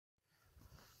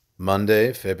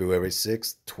Monday, February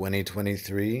 6th,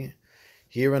 2023.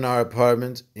 Here in our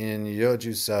apartment in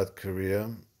Yeoju, South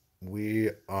Korea,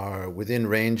 we are within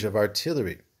range of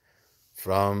artillery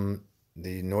from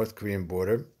the North Korean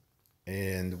border.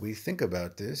 And we think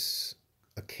about this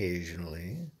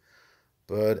occasionally,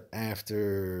 but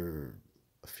after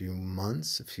a few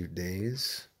months, a few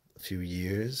days, a few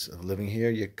years of living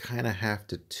here, you kind of have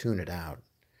to tune it out.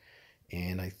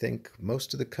 And I think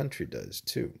most of the country does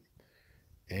too.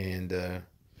 And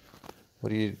what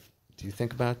do you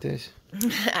think about this?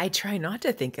 I try not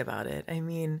to think about it. I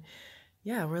mean,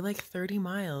 yeah, we're like 30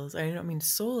 miles. I mean,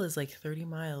 Seoul is like 30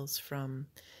 miles from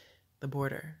the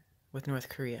border with North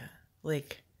Korea.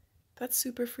 Like, that's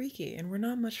super freaky, and we're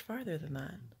not much farther than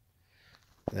that.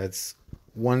 That's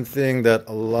one thing that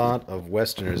a lot of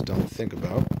Westerners don't think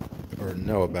about or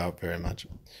know about very much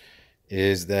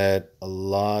is that a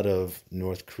lot of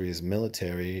North Korea's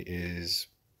military is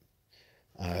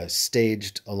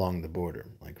staged along the border,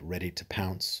 like ready to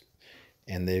pounce.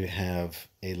 And they have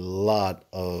a lot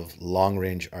of long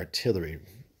range artillery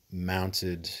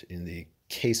mounted in the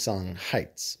Kaesong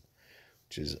Heights,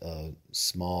 which is a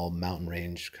small mountain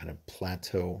range kind of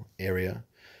plateau area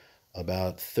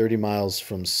about 30 miles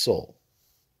from Seoul.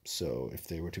 So if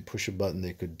they were to push a button,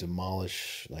 they could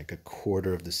demolish like a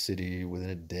quarter of the city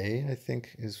within a day. I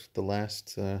think is It's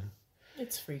the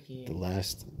freaky.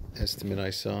 last estimate I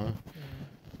saw. Yeah.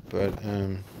 But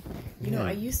I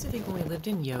yeah, used to think when we lived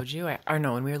in Yeoju, or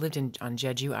no, when we lived on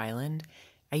Jeju Island,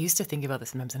 I used to think about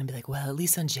this sometimes and I'd be like, well, at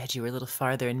least on Jeju we're a little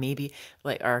farther. And maybe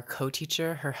like our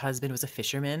co-teacher, her husband was a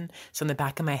fisherman. So in the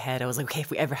back of my head, I was like, okay,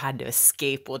 if we ever had to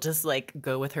escape, we'll just like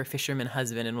go with her fisherman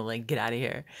husband and we'll like get out of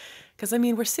here. Because I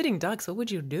mean, we're sitting ducks. What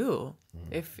would you do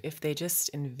if they just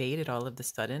invaded all of the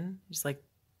sudden? Just like,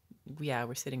 yeah,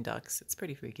 we're sitting ducks. It's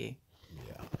pretty freaky.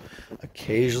 yeah.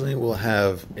 Occasionally we'll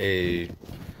have a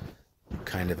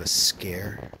kind of a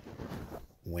scare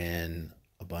when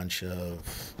a bunch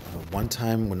of one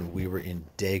time when we were in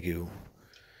Daegu,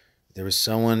 there was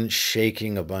someone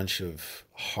shaking a bunch of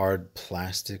hard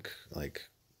plastic, like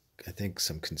I think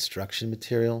some construction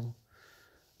material,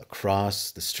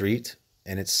 across the street,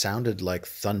 and it sounded like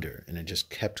thunder, and it just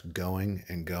kept going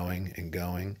and going and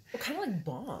going, Well, kind of like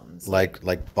bombs, like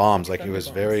bombs, like like it thunder was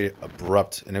bombs. very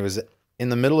abrupt, and it was in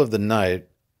the middle of the night,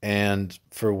 and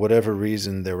for whatever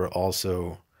reason, there were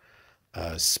also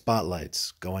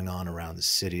spotlights going on around the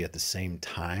city at the same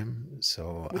time.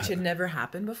 Which had never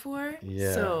happened before.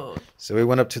 Yeah. So So we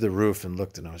went up to the roof and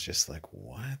looked, and I was just like,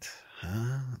 "What?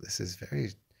 Huh? This is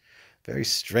very, very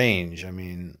strange." I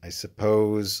mean, I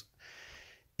suppose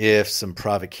if some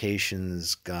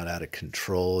provocations got out of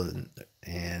control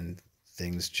and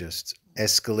things just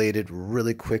escalated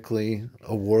really quickly,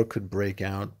 a war could break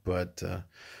out. But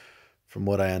from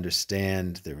what I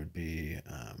understand, there would be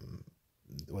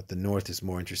what the North is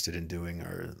more interested in doing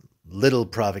are little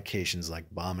provocations like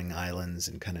bombing islands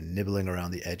and kind of nibbling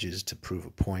around the edges to prove a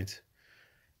point.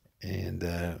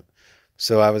 And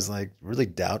so I was like really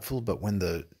doubtful, but when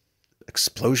the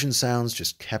explosion sounds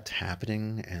just kept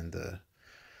happening and the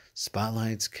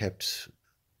spotlights kept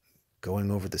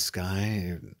going over the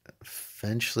sky,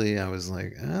 eventually I was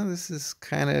like, oh, this is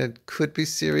kind of could be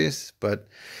serious. But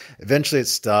eventually it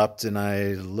stopped, and I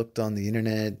looked on the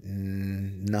internet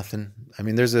and nothing. I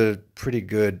mean, there's a pretty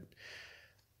good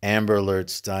Amber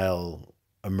Alert style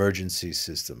emergency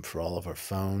system for all of our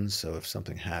phones. So if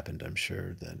something happened, I'm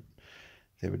sure that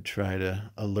they would try to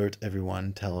alert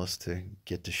everyone, tell us to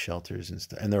get to shelters and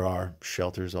stuff. And there are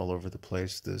shelters all over the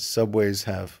place. The subways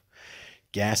have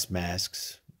gas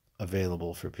masks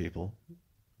available for people,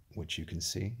 which you can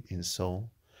see in Seoul.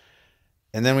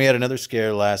 And then we had another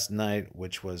scare last night,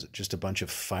 which was just a bunch of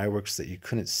fireworks that you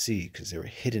couldn't see because they were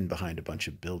hidden behind a bunch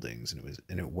of buildings,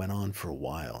 and it went on for a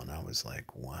while. And I was like,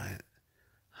 "What?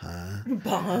 Huh?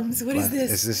 bombs. What is But is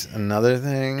this? this another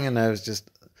thing?" And I was just,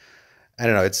 I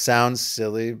don't know. It sounds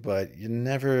silly, but you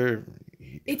never.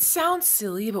 It sounds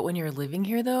silly, but when you're living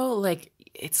here though, like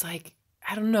it's like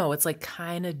I don't know, it's like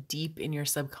kind of deep in your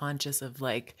subconscious of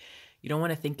like you don't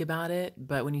want to think about it,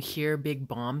 but when you hear big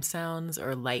bomb sounds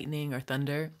or lightning or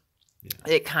thunder, Yeah,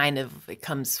 it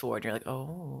comes forward. You're like,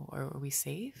 "Oh, are we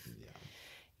safe?" yeah.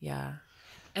 Yeah.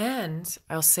 And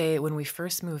I'll say when we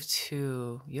first moved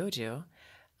to Yoju,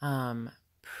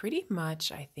 pretty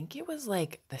much I think it was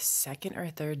like the second or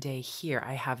third day here.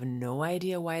 I have no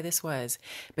idea why this was,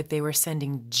 but they were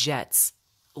sending jets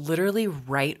literally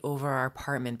right over our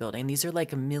apartment building. These are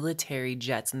like military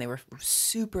jets, and they were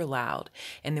super loud,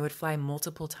 and they would fly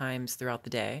multiple times throughout the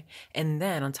day. And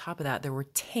then on top of that, there were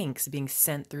tanks being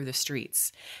sent through the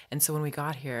streets. And so when we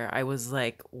got here, I was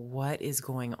like, what is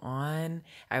going on?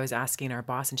 I was asking our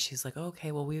boss, and she's like, oh,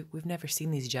 okay, well, we've never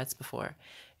seen these jets before.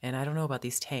 And I don't know about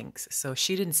these tanks. So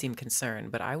she didn't seem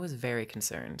concerned, but I was very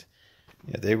concerned.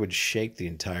 Yeah, they would shake the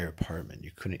entire apartment.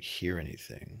 You couldn't hear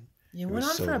anything. It It went was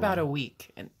on so for about a loud.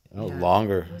 week. And Oh, yeah,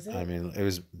 longer. was I it? mean, it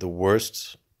was the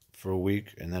worst for a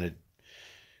week, and then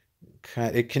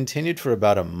it continued for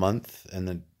about a month, and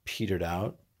then petered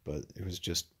out. But it was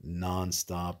just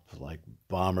nonstop, like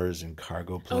bombers and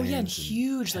cargo Oh yeah, and planes and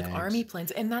huge like army tanks.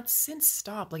 planes, and that's since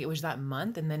stopped. Like it was that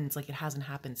month, and then it's like it hasn't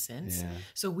happened since. Yeah,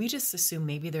 So we just assume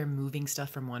maybe they're moving stuff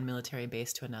from one military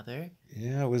base to another.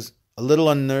 yeah. It was a little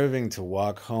unnerving to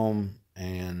walk home,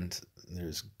 and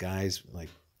there's guys like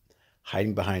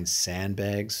hiding behind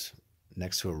sandbags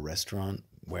next to a restaurant,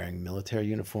 wearing military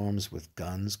uniforms with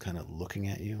guns, kind of looking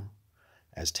at you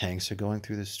as tanks are going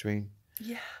through the street.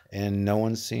 Yeah. And no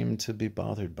one seemed to be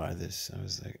bothered by this. I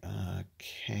was like,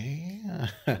 okay.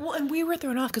 Well, and we were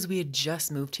thrown off because we had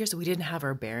just moved here, so we didn't have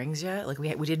our bearings yet. Like we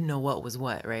didn't know what was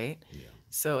what, right? Yeah.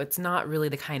 So it's not really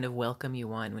the kind of welcome you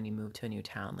want when you move to a new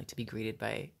town, like to be greeted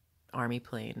by army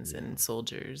planes Yeah. and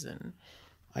soldiers and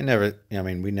I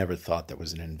mean, we never thought that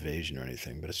was an invasion or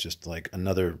anything, but it's just like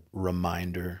another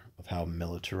reminder of how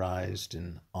militarized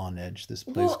and on edge this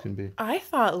place well, can be. I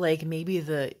thought like maybe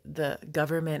the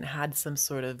government had some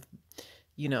sort of,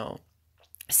 you know,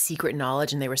 secret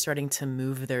knowledge and they were starting to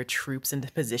move their troops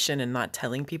into position and not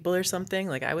telling people or something.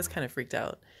 Like I was kind of freaked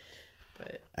out.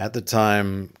 But At the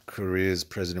time, Korea's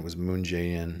president was Moon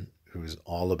Jae-in, who was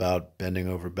all about bending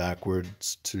over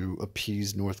backwards to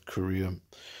appease North Korea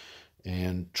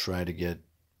and try to get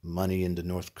money into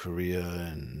North Korea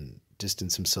and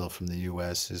distance himself from the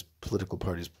U.S. His political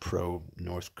party is pro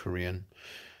North Korean.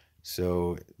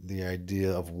 So the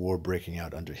idea of war breaking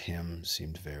out under him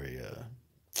seemed very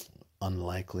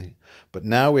unlikely. But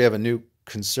now we have a new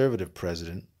conservative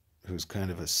president who's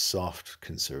kind of a soft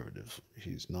conservative.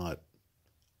 He's not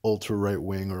ultra right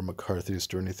wing or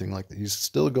McCarthyist or anything like that. He's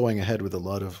still going ahead with a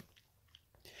lot of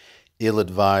ill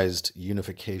advised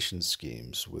unification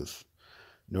schemes with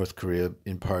North Korea,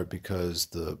 in part because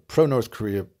the pro North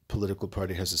Korea political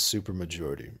party has a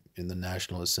supermajority in the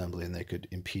National Assembly and they could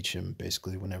impeach him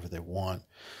basically whenever they want.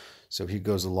 So he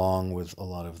goes along with a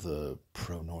lot of the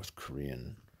pro North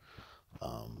Korean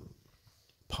um,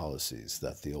 policies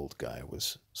that the old guy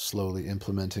was slowly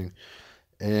implementing.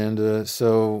 And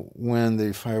so when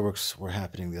the fireworks were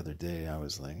happening the other day, I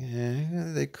was like,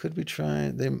 they could be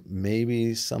trying. They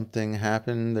maybe something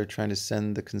happened. They're trying to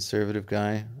send the conservative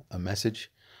guy a message.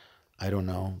 I don't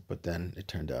know, but then it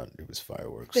turned out it was thank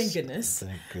fireworks. goodness.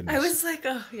 Thank I goodness. was like,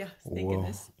 oh yeah, thank Whoa,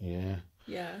 goodness. yeah.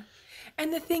 Yeah.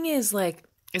 And the thing is, like,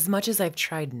 as much as I've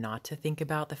tried not to think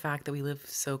about the fact that we live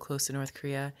so close to North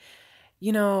Korea,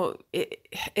 you know,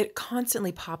 it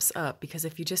constantly pops up because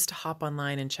if you just hop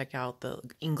online and check out the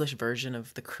English version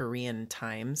of the Korean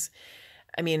Times,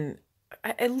 I mean,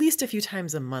 at least a few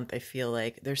times a month, I feel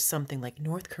like there's something like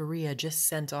North Korea just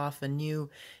sent off a new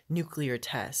nuclear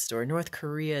test, or North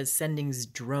Korea is sending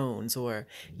drones, or,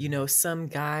 you know, some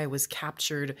guy was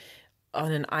captured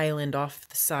on an island off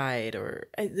the side, or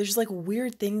there's like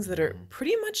weird things that are Mhm.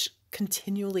 pretty much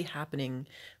continually happening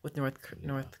with Yeah.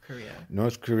 North Korea.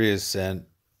 North Korea sent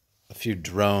a few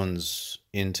drones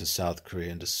into South Korea,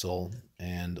 into Seoul,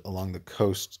 and along the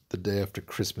coast the day after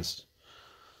Christmas.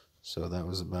 So that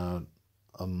was about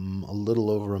a little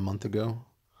over a month ago.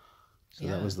 So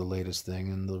that Yeah. was the latest thing,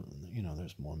 and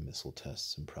there's more missile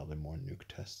tests and probably more nuke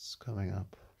tests coming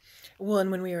up. Well, and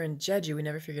when we were in Jeju, we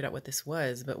never figured out what this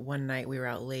was, but one night we were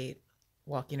out late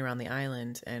walking around the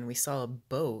island and we saw a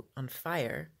boat on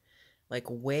fire, like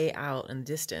way out in the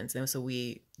distance. And so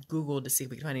we Googled to see if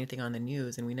we could find anything on the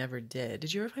news, and we never did.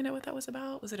 Did you ever find out what that was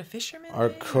about? Was it a fisherman Our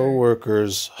thing or?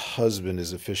 coworker's husband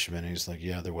is a fisherman. He's like,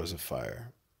 yeah, there was a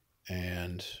fire,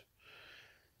 and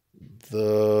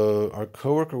the our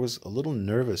coworker was a little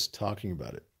nervous talking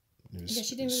about it. Yeah, she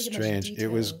It didn't was really give much strange. It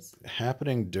was details.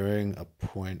 happening during a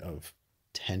point of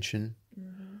tension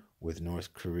Hmm. with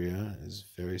North Korea. Is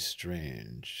very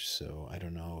strange. So I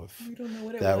don't know if We don't know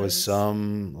what it that was was.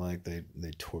 some like they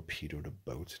torpedoed a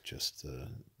boat just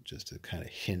to kind of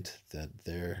hint that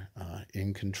they're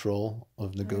in control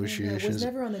of I don't know. It was negotiations.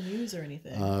 never on the news or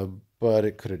anything. Uh, but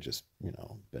it could have just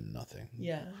been nothing.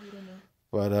 Yeah, we don't know.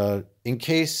 But in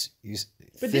case you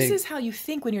But this think, is how you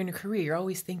think when you're in a career. You're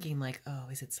always thinking like, oh,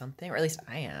 is it something? Or at least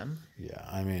I am. yeah,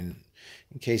 I mean,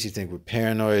 in case you think we're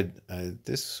paranoid,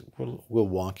 this will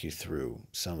walk you through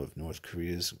some of North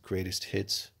Korea's greatest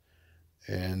hits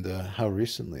and how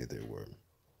recently they were.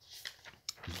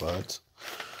 But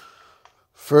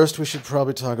first, we should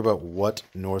probably talk about what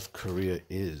North Korea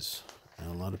is. And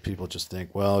a lot of people just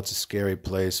think, well, it's a scary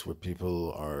place where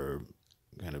people are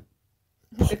kind of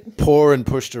poor and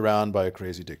pushed around by a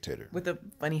crazy dictator With a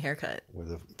funny haircut.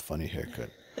 with a funny haircut.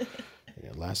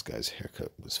 Yeah, last guy's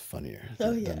haircut was funnier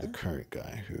Oh, than the yeah. current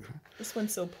guy who This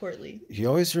one's so portly. he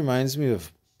always reminds me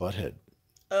of Butthead.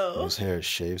 Oh. His hair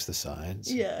shaves the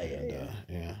sides. Yeah,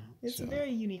 Yeah. It's So,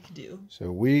 very unique to do.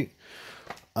 so we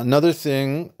another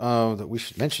thing that we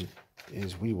should mention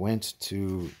is we went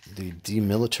to the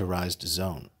demilitarized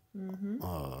zone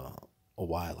a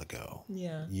while ago,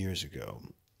 Yeah. years ago,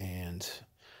 and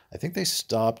I think they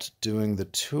stopped doing the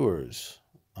tours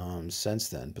since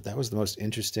then. But that was the most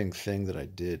interesting thing that I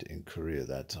did in Korea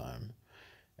that time.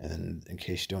 And in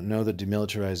case you don't know, the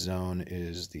demilitarized zone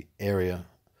is the area.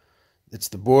 It's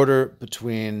the border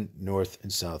between North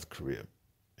and South Korea.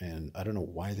 And I don't know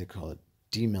why they call it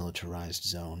demilitarized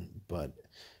zone, but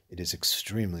it is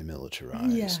extremely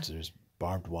militarized. Yeah. There's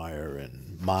barbed wire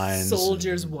and mines.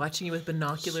 Soldiers and watching you with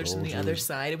binoculars from the other soldiers.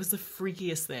 side. It was the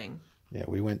freakiest thing. Yeah,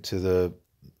 we went to the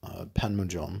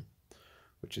Panmunjom,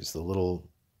 which is the little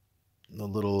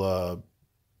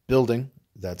building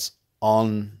that's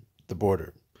on the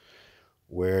border,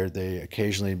 where they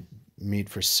occasionally meet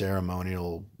for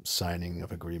ceremonial signing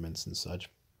of agreements and such.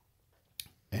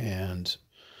 And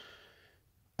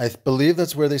I believe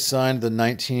that's where they signed the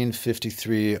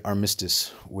 1953 armistice,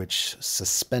 which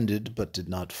suspended but did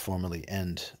not formally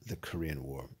end the Korean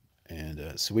War.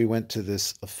 And so we went to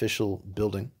this official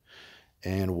building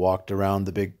and walked around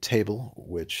the big table,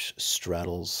 which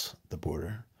straddles the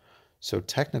border. So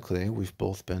technically, we've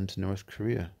both been to North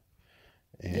Korea.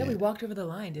 Yeah, we And walked over the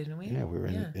line, didn't we? yeah, we were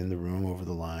in the room over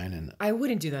the line, and I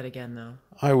wouldn't do that again, though.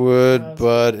 I would, Oh,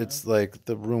 but so it's like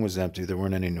the room was empty. There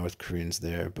weren't any North Koreans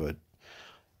there. But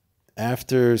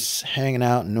after hanging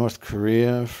out in North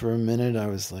Korea for a minute, I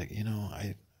was like,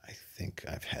 I think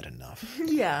I've had enough.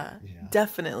 Yeah, Yeah.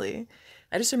 definitely.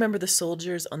 I just remember the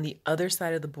soldiers on the other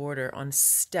side of the border on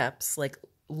steps, like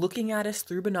looking at us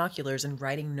through binoculars and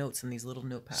writing notes in these little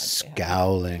notepads they had.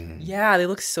 Scowling. Yeah, they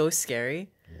look so scary.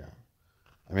 Yeah.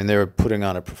 I mean, they were putting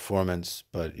on a performance,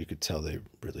 but you could tell they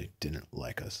really didn't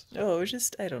like us. Oh, it was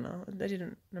just, I don't know.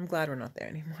 I'm glad we're not there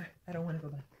anymore. I don't want to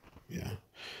go back. Yeah.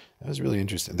 That was really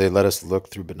interesting. They let us look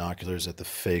through binoculars at the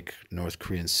fake North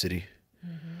Korean city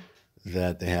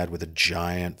that they had with a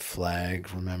giant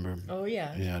flag, remember? Oh,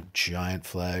 yeah. Yeah, giant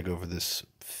flag over this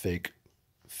fake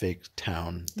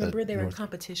town. Remember they were in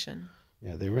competition.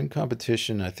 Yeah, they were in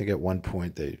competition. I think at one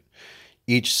point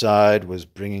each side was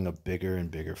bringing a bigger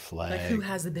and bigger flag. Like, who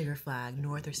has the bigger flag,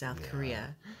 North or South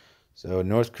Korea? So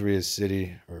North Korea's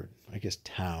city, or I guess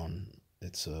town,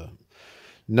 it's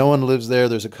no one lives there.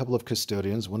 There's a couple of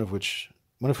custodians, one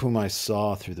of whom I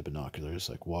saw through the binoculars,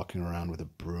 like walking around with a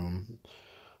broom,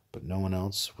 but no one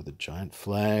else with a giant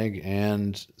flag.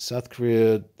 And South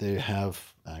Korea, they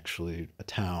have actually a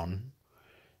town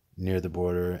near the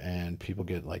border, and people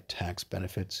get like tax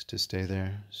benefits to stay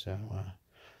there. So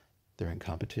they're in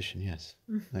competition. Yes,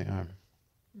 they are.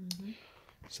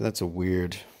 So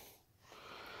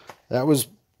that was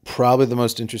probably the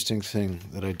most interesting thing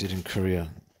that I did in Korea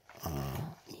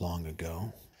long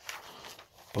ago.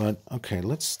 But okay,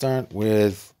 let's start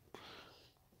with,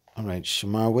 all right,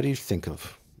 Shamar, what do you think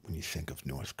of when you think of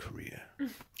North Korea?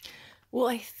 Well,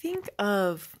 I think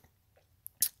of.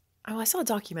 Oh, I saw a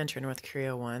documentary in North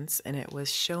Korea once, and it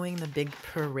was showing the big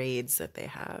parades that they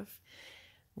have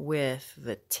with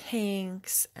the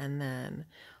tanks and then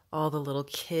all the little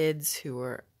kids who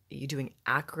are doing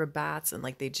acrobats, and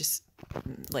like they just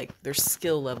like their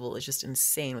skill level is just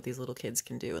insane what these little kids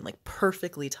can do, and like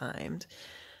perfectly timed.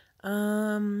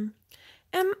 And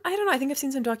I don't know, I think I've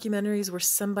seen some documentaries where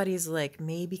somebody's like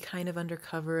maybe kind of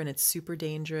undercover and it's super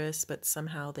dangerous, but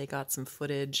somehow they got some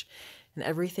footage and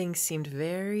everything seemed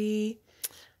very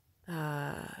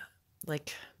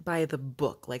like by the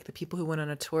book. Like the people who went on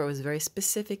a tour, it was very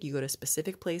specific. You go to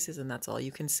specific places and that's all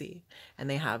you can see. And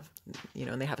they have,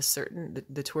 and they have a certain,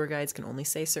 the tour guides can only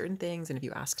say certain things. And if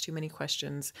you ask too many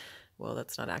questions, well,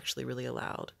 that's not actually really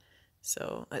allowed.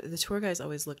 So the tour guides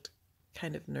always looked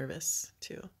kind of nervous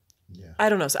too. Yeah. I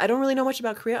don't know. So I don't really know much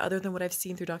about Korea other than what I've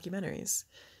seen through documentaries.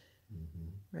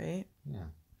 Right? Yeah.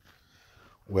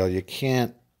 Well, you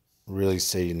can't really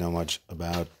say you know much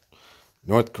about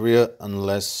North Korea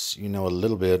unless you know a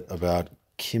little bit about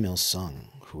Kim Il Sung,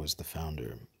 who was the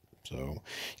founder. So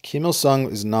Kim Il Sung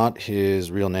is not his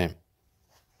real name.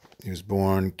 He was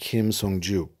born Kim Sung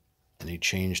Ju, and he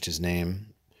changed his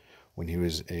name when he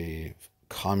was a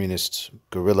communist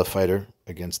guerrilla fighter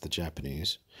against the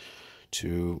Japanese.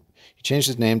 To He changed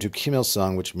his name to Kim Il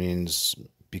Sung, which means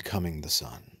becoming the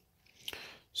sun.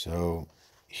 So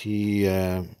he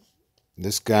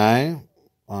this guy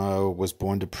was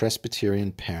born to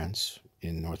Presbyterian parents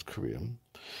in North Korea.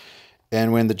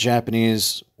 And when the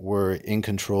Japanese were in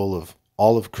control of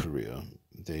all of Korea,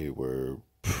 they were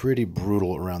pretty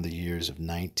brutal around the years of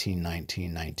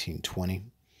 1919, 1920.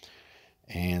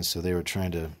 And so they were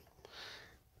trying to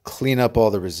clean up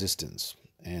all the resistance.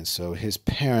 And so his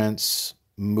parents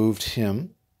moved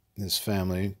him, his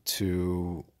family,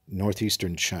 to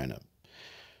northeastern China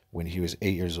when he was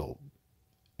 8 years old.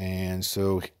 And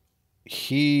so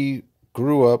he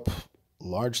grew up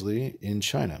largely in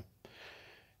China.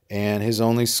 And his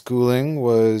only schooling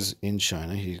was in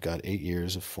China. He got 8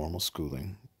 years of formal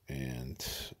schooling. And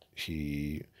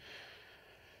he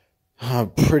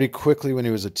pretty quickly, when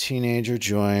he was a teenager,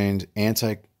 joined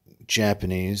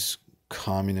anti-Japanese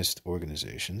communist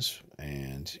organizations.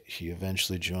 And he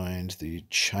eventually joined the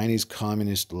Chinese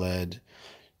communist-led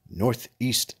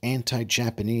Northeast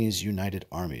Anti-Japanese United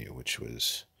Army, which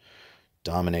was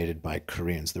dominated by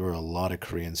Koreans. There were a lot of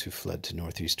Koreans who fled to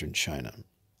northeastern China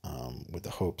with the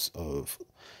hopes of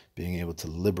being able to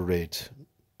liberate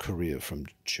Korea from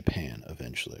Japan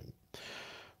eventually.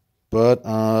 But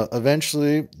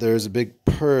eventually, there's a big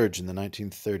purge in the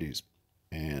 1930s.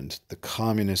 And the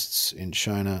communists in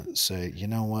China say, you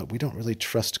know what, we don't really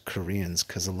trust Koreans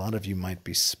because a lot of you might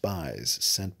be spies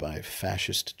sent by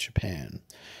fascist Japan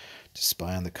to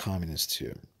spy on the communists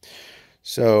here.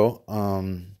 So,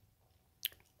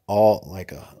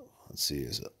 let's see,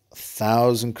 is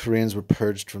 1,000 Koreans were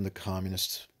purged from the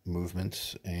communist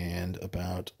movement, and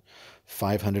about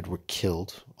 500 were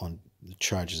killed on the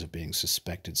charges of being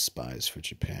suspected spies for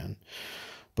Japan.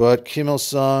 But Kim Il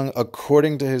Sung,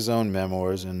 according to his own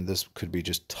memoirs, and this could be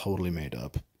just totally made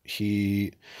up,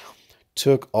 he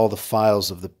took all the files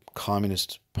of the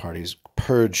Communist Party's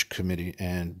purge committee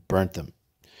and burnt them.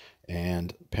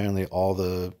 And apparently all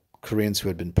the Koreans who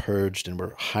had been purged and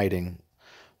were hiding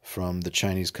from the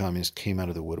Chinese communists came out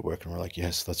of the woodwork and were like,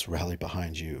 yes, let's rally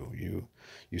behind you.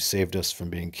 You saved us from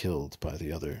being killed by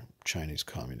the other Chinese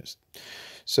communists.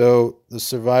 So the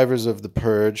survivors of the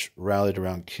purge rallied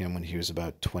around Kim when he was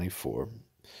about 24,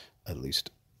 at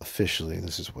least officially.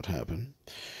 This is what happened.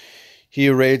 He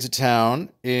raids a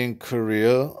town in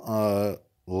Korea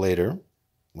later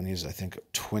when he's, I think,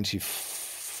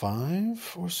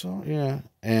 25 or so. Yeah.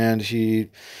 And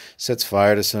he sets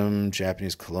fire to some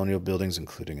Japanese colonial buildings,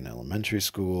 including an elementary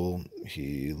school.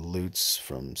 He loots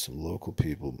from some local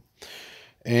people.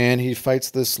 And he fights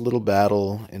this little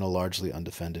battle in a largely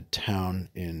undefended town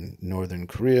in northern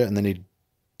Korea, and then he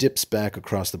dips back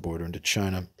across the border into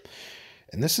China.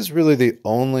 And this is really the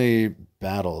only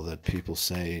battle that people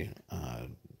say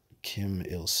Kim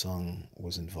Il Sung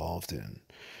was involved in.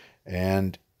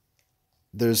 And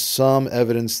there's some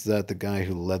evidence that the guy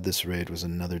who led this raid was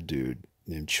another dude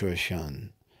named Choi Hyun.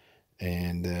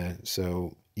 And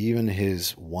so even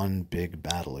his one big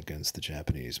battle against the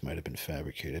Japanese might have been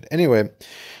fabricated. Anyway,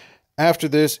 after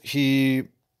this, he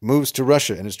moves to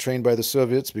Russia and is trained by the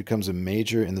Soviets, becomes a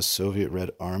major in the Soviet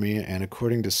Red Army, and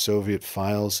according to Soviet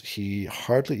files, he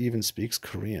hardly even speaks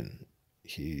Korean.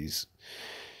 His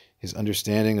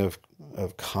understanding of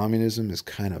communism is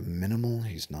kind of minimal.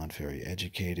 He's not very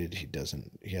educated. He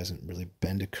hasn't really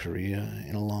been to Korea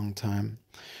in a long time.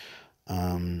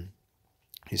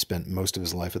 He spent most of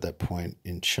his life at that point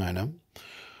in China.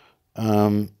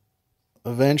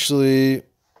 Eventually,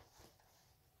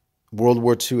 World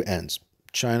War II ends.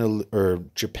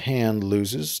 Japan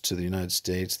loses to the United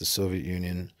States. The Soviet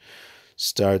Union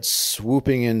starts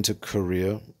swooping into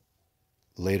Korea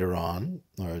later on,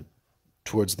 or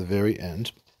towards the very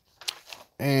end.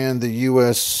 And the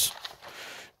U.S.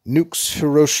 nukes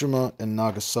Hiroshima and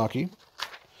Nagasaki.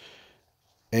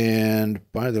 And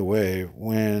by the way,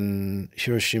 when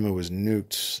Hiroshima was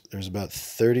nuked, there's about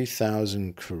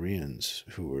 30,000 Koreans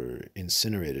who were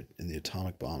incinerated in the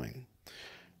atomic bombing.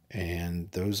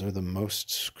 And those are the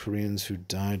most Koreans who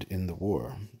died in the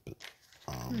war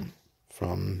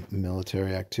from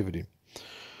military activity.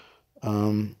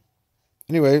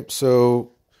 Anyway,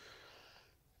 so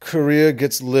Korea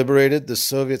gets liberated. The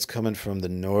Soviets come in from the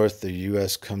north. The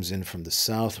U.S. comes in from the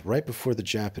south. Right before the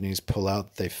Japanese pull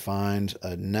out, they find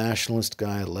a nationalist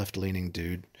guy, a left-leaning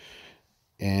dude,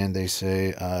 and they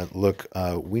say, look,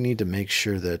 we need to make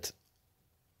sure that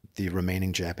the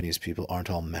remaining Japanese people aren't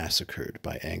all massacred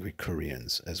by angry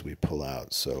Koreans as we pull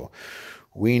out. So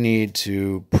we need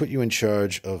to put you in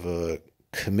charge of a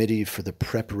committee for the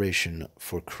preparation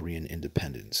for Korean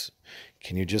independence.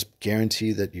 Can you just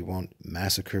guarantee that you won't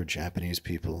massacre Japanese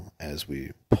people as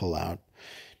we pull out?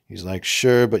 He's like,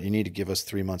 sure, but you need to give us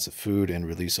 3 months of food and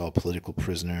release all political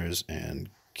prisoners and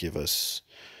give us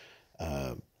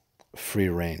uh, free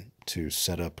reign to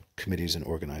set up committees and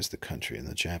organize the country. And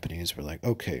the Japanese were like,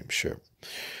 okay, sure.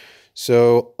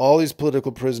 So all these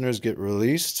political prisoners get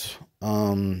released,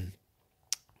 and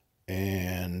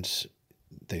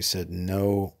they said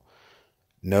no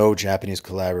Japanese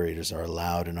collaborators are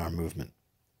allowed in our movement.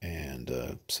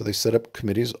 And so they set up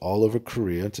committees all over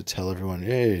Korea to tell everyone,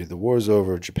 hey, the war's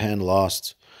over, Japan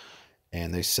lost.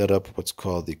 And they set up what's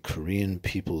called the Korean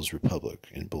People's Republic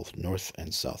in both North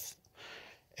and South.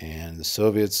 And the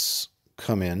Soviets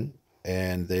come in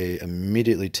and they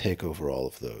immediately take over all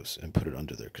of those and put it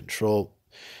under their control.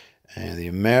 And the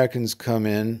Americans come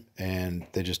in and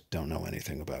they just don't know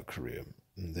anything about Korea.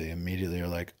 They immediately are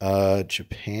like,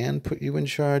 Japan put you in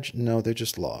charge? No, they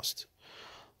just lost.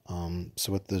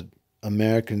 So what the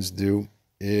Americans do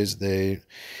is they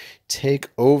take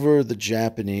over the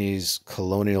Japanese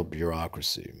colonial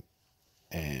bureaucracy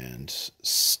and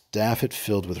staff it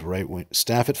full of right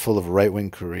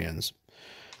wing Koreans,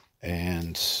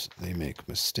 and they make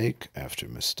mistake after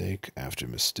mistake after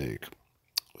mistake.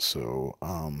 So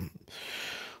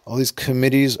all these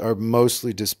committees are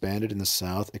mostly disbanded in the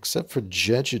South, except for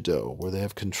Jeju-do, where they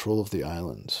have control of the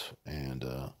island. And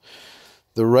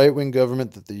the right wing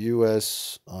government that the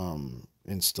U.S.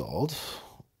 Installed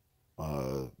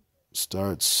uh,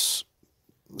 starts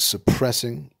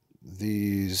suppressing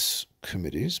these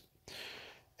committees,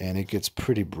 and it gets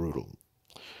pretty brutal.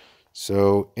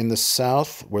 So in the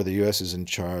South, where the U.S. is in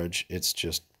charge, it's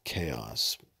just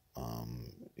chaos,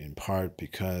 in part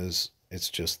because it's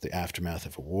just the aftermath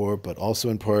of a war, but also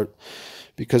in part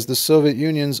because the Soviet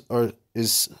Union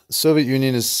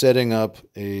is setting up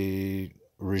a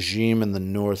regime in the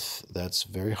North that's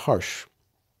very harsh.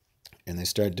 And they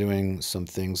start doing some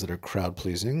things that are crowd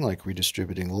pleasing, like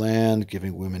redistributing land,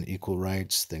 giving women equal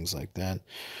rights, things like that.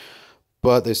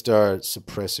 But they start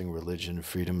suppressing religion,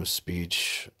 freedom of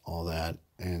speech, all that.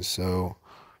 And so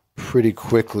pretty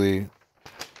quickly,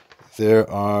 there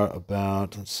are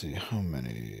about, let's see, how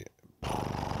many?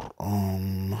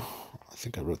 I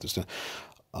think I wrote this down.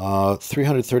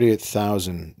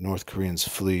 338,000 North Koreans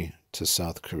flee to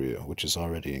South Korea, which is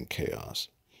already in chaos.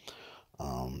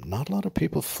 Not a lot of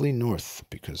people flee north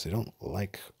because they don't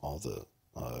like all the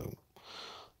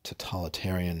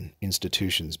totalitarian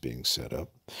institutions being set up.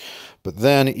 But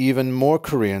then even more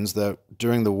Koreans that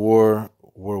during the war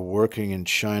were working in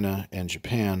China and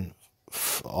Japan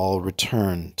all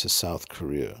return to South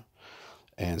Korea.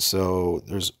 And so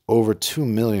there's over 2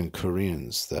 million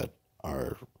Koreans that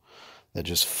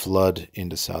just flood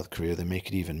into South Korea. They make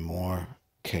it even more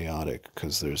chaotic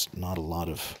because there's not a lot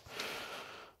of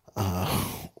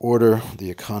order. The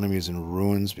economy is in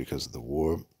ruins because of the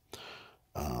war.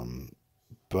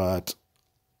 But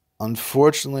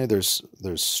unfortunately, there's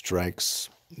strikes.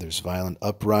 There's violent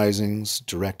uprisings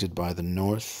directed by the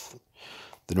North.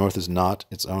 The North is not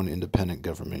its own independent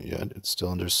government yet. It's still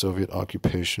under Soviet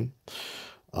occupation.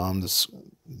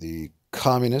 The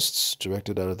communists,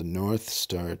 directed out of the North,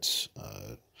 start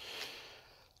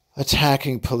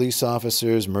attacking police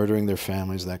officers, murdering their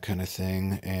families, that kind of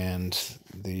thing. And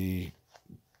the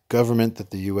government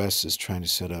that the U.S. is trying to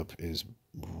set up is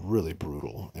really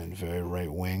brutal and very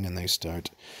right wing, and they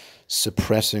start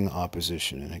suppressing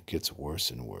opposition, and it gets worse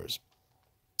and worse.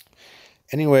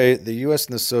 Anyway, the U.S.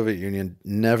 and the Soviet Union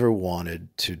never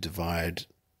wanted to divide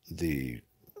the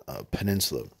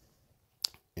peninsula.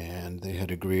 And they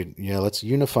had agreed, yeah, let's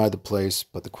unify the place,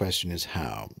 but the question is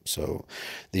how. So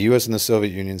the U.S. and the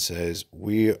Soviet Union says,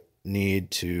 we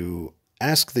need to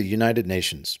ask the United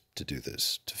Nations to do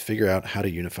this, to figure out how to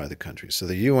unify the country. So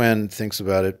the UN thinks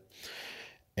about it,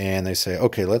 and they say,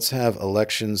 okay, let's have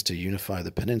elections to unify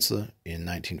the peninsula in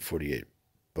 1948.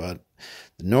 But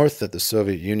the North, that the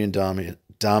Soviet Union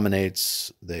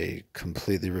dominates, they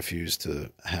completely refuse to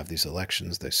have these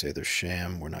elections. They say they're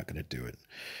sham, we're not going to do it.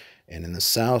 And in the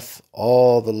South,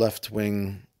 all the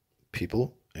left-wing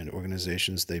people and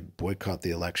organizations, they boycott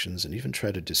the elections and even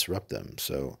try to disrupt them.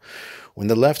 So when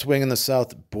the left wing in the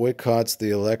South boycotts the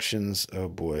elections, oh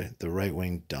boy, the right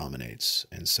wing dominates.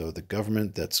 And so the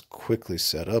government that's quickly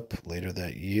set up later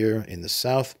that year in the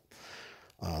South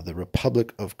The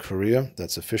Republic of Korea,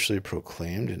 that's officially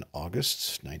proclaimed in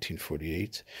August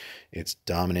 1948. It's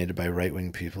dominated by right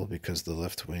wing people because the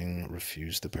left wing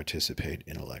refused to participate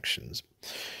in elections.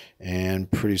 And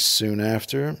pretty soon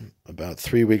after, about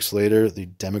 3 weeks later, the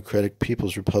Democratic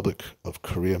People's Republic of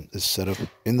Korea is set up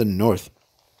in the north.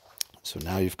 So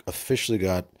now you've officially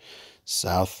got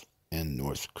South and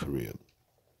North Korea.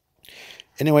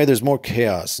 Anyway, there's more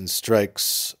chaos and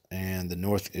strikes, and the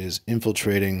North is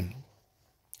infiltrating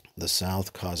the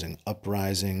South, causing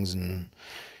uprisings and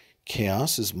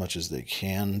chaos as much as they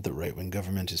can. The right wing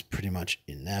government is pretty much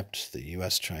inept. The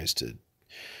U.S. tries to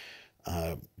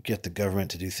get the government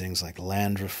to do things like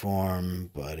land reform,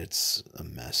 but it's a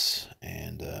mess.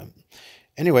 And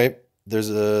anyway, there's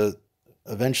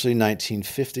eventually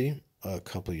 1950, a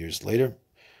couple years later,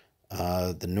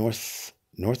 the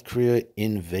North Korea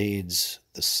invades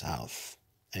the South.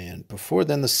 And before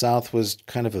then, the South was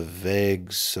kind of a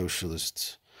vague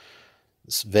socialist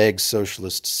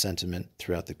sentiment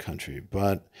throughout the country.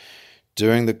 But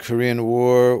during the Korean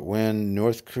War, when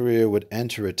North Korea would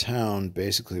enter a town,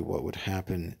 basically what would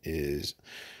happen is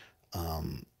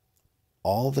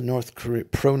all the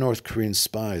pro-North Korean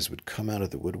spies would come out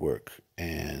of the woodwork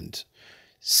and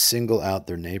single out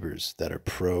their neighbors that are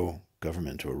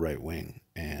pro-government or right-wing.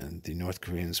 And the North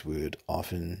Koreans would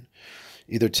often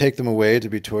either take them away to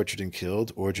be tortured and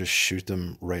killed or just shoot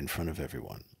them right in front of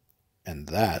everyone. And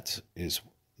that is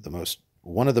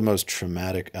one of the most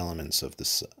traumatic elements of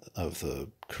the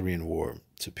Korean War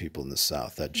to people in the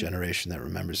South. That generation that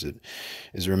remembers it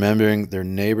is remembering their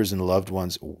neighbors and loved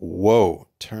ones. Whoa,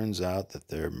 turns out that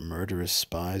they're murderous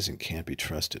spies and can't be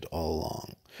trusted all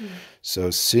along. So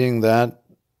seeing that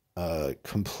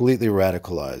completely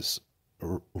radicalizes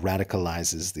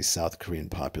the South Korean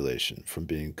population from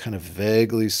being kind of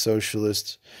vaguely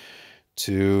socialist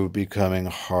to becoming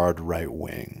hard right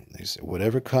wing. They say,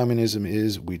 whatever communism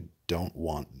is, we don't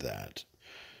want that.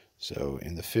 So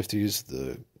in the 50s,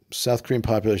 the South Korean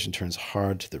population turns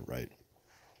hard to the right.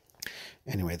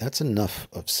 Anyway, that's enough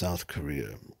of South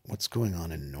Korea. What's going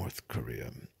on in North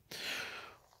Korea?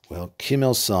 Well, Kim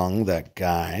Il-sung, that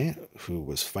guy who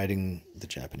was fighting the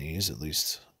Japanese, at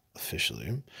least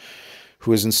officially,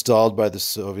 who was installed by the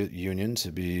Soviet Union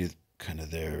to be kind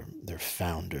of their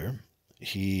founder,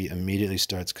 he immediately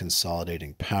starts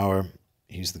consolidating power.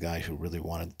 He's the guy who really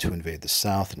wanted to invade the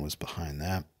South and was behind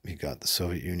that. He got the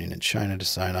Soviet Union and China to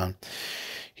sign on.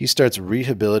 He starts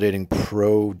rehabilitating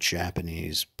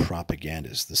pro-Japanese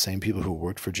propagandists, the same people who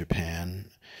worked for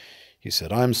Japan. He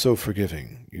said, I'm so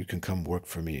forgiving. You can come work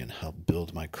for me and help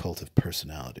build my cult of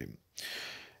personality.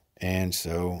 And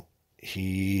so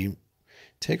he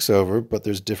takes over, but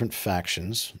there's different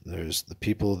factions. There's the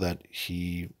people that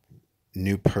he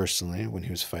knew personally when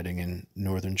he was fighting in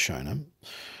northern China,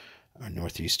 or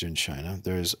northeastern China.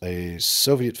 There's a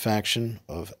Soviet faction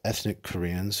of ethnic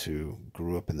Koreans who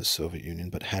grew up in the Soviet Union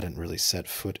but hadn't really set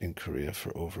foot in Korea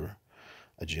for over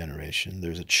a generation.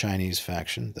 There's a Chinese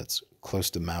faction that's close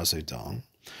to Mao Zedong.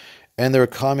 And there are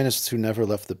communists who never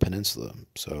left the peninsula.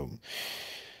 So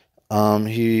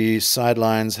he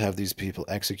sidelines, have these people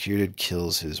executed,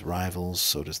 kills his rivals,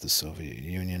 so does the Soviet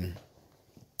Union.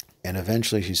 And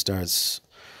eventually he starts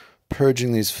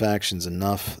purging these factions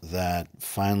enough that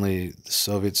finally the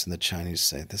Soviets and the Chinese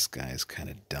say, this guy is kind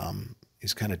of dumb.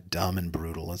 He's kind of dumb and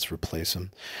brutal. Let's replace him.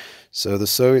 So the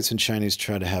Soviets and Chinese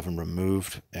try to have him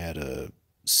removed at a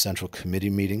Central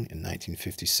Committee meeting in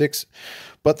 1956,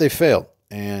 but they fail.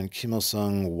 And Kim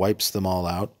Il-sung wipes them all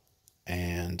out,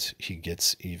 and he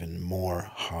gets even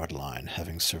more hardline,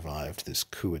 having survived this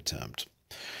coup attempt.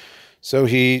 So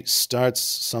he starts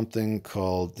something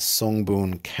called the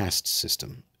Songbun caste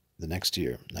system the next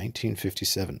year,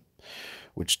 1957,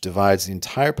 which divides the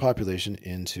entire population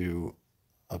into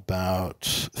about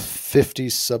 50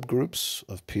 subgroups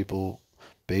of people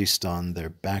based on their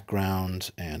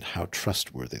background and how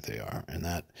trustworthy they are. And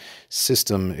that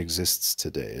system exists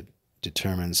today. It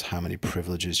determines how many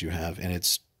privileges you have, and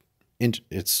it's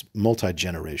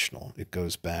multi-generational. It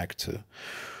goes back to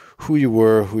who you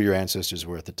were, who your ancestors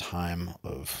were at the time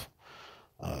of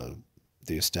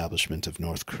the establishment of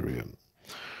North Korea.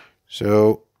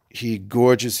 So he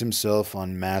gorges himself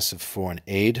on massive foreign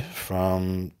aid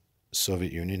from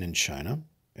Soviet Union and China,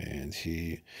 and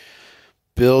he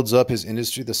builds up his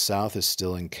industry. The South is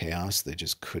still in chaos. They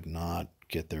just could not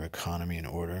get their economy in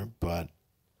order. But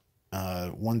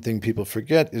one thing people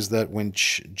forget is that when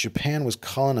Japan was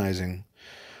colonizing,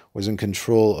 was in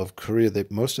control of Korea,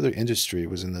 most of their industry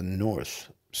was in the north.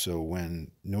 So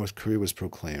when North Korea was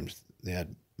proclaimed, they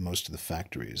had most of the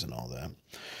factories and all that.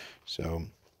 So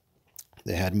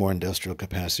They had more industrial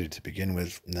capacity to begin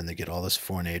with, and then they get all this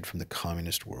foreign aid from the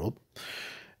communist world.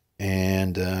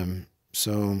 And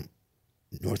so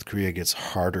North Korea gets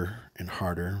harder and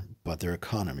harder, but their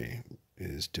economy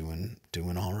is doing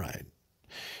all right.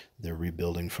 They're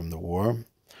rebuilding from the war.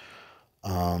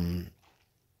 Um,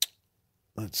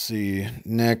 let's see.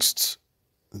 Next,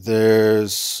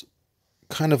 there's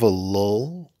kind of a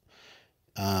lull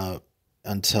uh,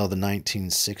 until the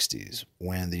 1960s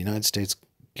when the United States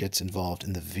gets involved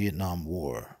in the Vietnam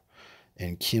War.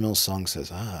 And Kim Il sung says,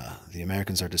 the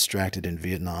Americans are distracted in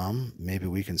Vietnam. Maybe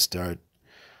we can start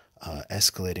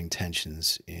escalating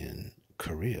tensions in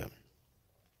Korea.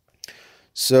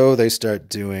 So they start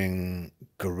doing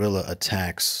guerrilla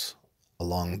attacks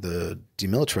along the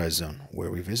demilitarized zone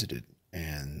where we visited,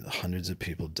 and hundreds of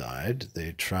people died.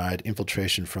 They tried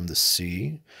infiltration from the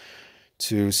sea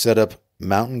to set up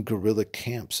mountain guerrilla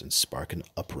camps and spark an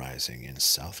uprising in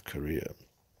South Korea.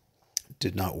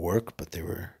 Did not work, but they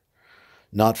were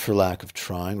not for lack of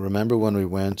trying. Remember when we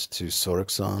went to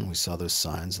Soroksan, we saw those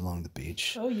signs along the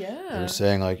beach? Oh They were yeah.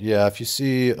 saying, like, yeah, if you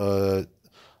see a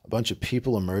bunch of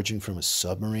people emerging from a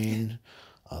submarine,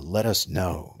 let us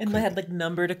know. And they had like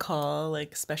number to call,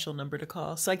 like special number to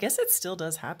call. So I guess it still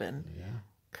does happen.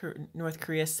 Yeah. North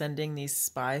Korea sending these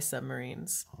spy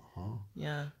submarines. Uh-huh.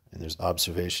 Yeah. And there's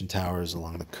observation towers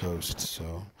along the coast.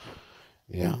 So,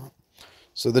 yeah.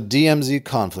 So the DMZ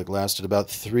conflict lasted about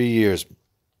 3 years.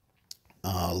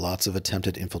 Lots of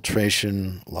attempted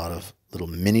infiltration, a lot of little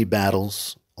mini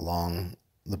battles along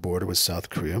the border with South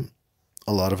Korea.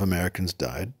 A lot of Americans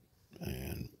died,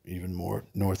 and even more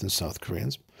North and South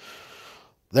Koreans.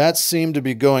 That seemed to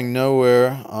be going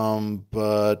nowhere,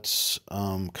 but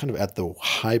kind of at the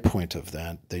high point of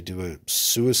that, they do a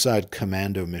suicide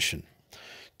commando mission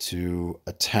to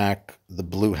attack the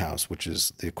Blue House, which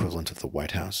is the equivalent of the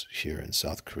White House here in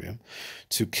South Korea,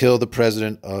 to kill the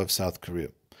president of South Korea.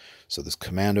 So this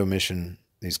commando mission,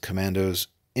 these commandos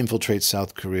infiltrate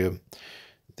South Korea.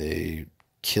 They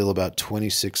kill about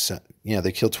 26,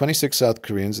 they kill 26 South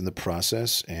Koreans in the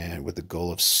process, and with the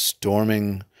goal of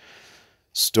storming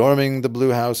the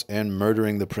Blue House and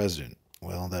murdering the president.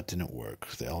 Well, that didn't work.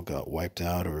 They all got wiped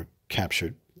out or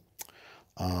captured.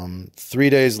 3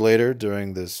 days later,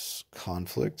 during this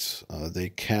conflict, they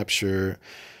capture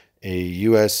a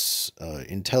U.S.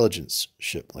 Intelligence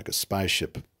ship, like a spy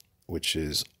ship, which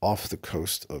is off the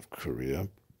coast of Korea.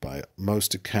 By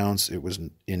most accounts, it was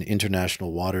in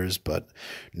international waters, but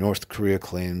North Korea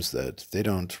claims that they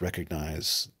don't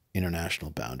recognize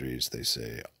international boundaries. They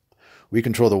say, we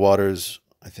control the waters,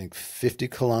 I think, 50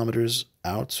 kilometers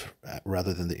out,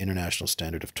 rather than the international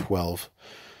standard of 12.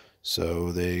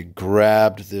 So they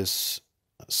grabbed this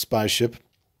spy ship,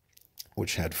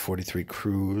 which had 43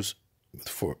 crews, with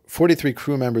 43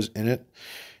 crew members in it,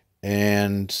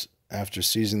 and after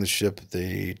seizing the ship,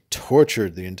 they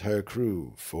tortured the entire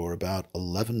crew for about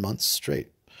 11 months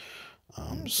straight.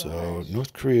 So Gosh.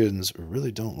 North Koreans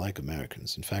really don't like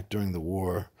Americans. In fact, during the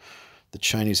war, the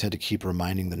Chinese had to keep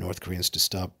reminding the North Koreans to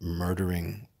stop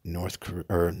murdering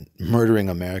murdering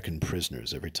American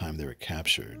prisoners every time they were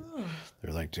captured. Oh.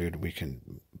 They're like, dude, we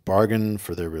can bargain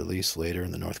for their release later,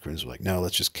 and the North Koreans were like, no,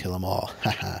 let's just kill them all.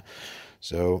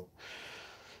 So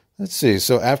let's see.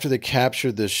 So after they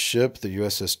captured this ship, the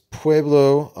USS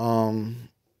Pueblo,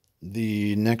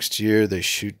 the next year they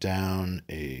shoot down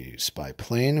a spy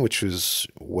plane, which was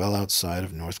well outside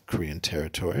of North Korean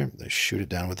territory. They shoot it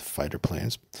down with fighter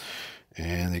planes,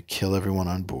 and they kill everyone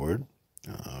on board.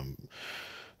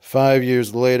 5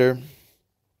 years later,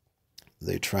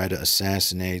 they try to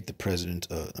assassinate the president.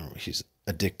 He's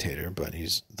a dictator, but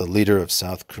he's the leader of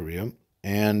South Korea,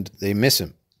 and they miss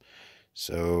him.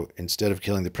 So instead of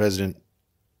killing the president,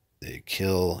 they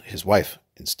kill his wife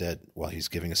instead while he's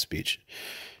giving a speech.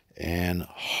 And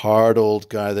hard old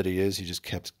guy that he is, he just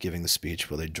kept giving the speech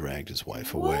while they dragged his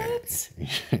wife away. What?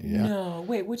 Yeah. No.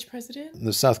 Wait, which president?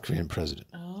 The South Korean president.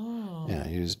 Oh. Yeah,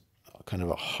 he was kind of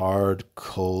a hard,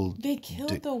 cold. They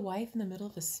killed the wife in the middle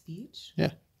of a speech?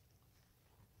 Yeah.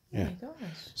 Oh Yeah. my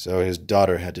gosh. So his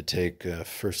daughter had to take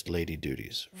first lady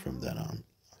duties from then on.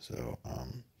 So,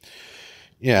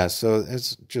 yeah, so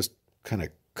it's just kind of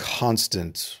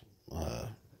constant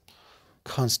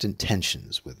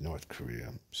tensions with North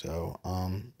Korea. So,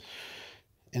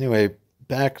 anyway,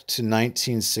 back to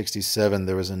 1967,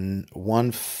 there was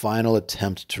one final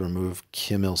attempt to remove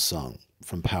Kim Il sung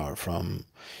from power.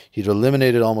 He'd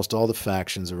eliminated almost all the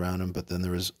factions around him, but then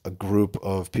there was a group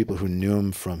of people who knew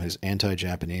him from his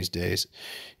anti-Japanese days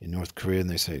in North Korea, and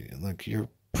they say, look, you're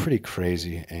pretty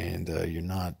crazy, and you're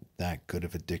not that good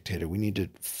of a dictator. We need to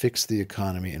fix the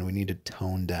economy, and we need to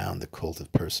tone down the cult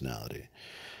of personality.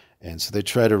 And so they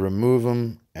try to remove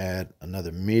him at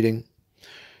another meeting,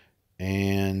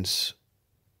 and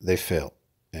they fail,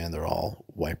 and they're all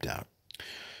wiped out.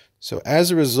 So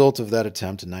as a result of that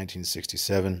attempt in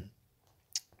 1967,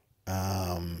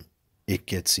 it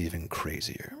gets even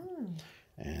crazier.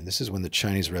 And this is when the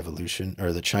Chinese Revolution,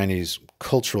 or the Chinese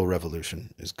Cultural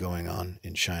Revolution, is going on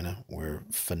in China, where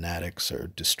fanatics are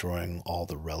destroying all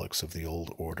the relics of the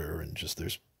old order, and just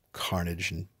there's carnage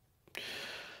and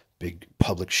big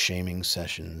public shaming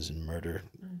sessions and murder,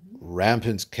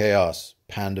 rampant chaos,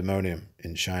 pandemonium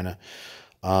in China.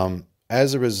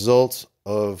 As a result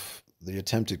of the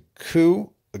attempted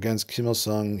coup against Kim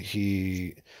Il-sung,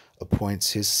 he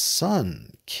appoints his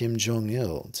son, Kim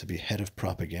Jong-il, to be head of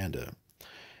propaganda.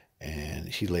 And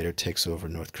he later takes over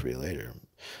North Korea later.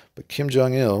 But Kim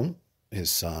Jong-il, his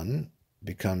son,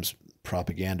 becomes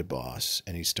propaganda boss,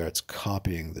 and he starts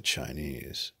copying the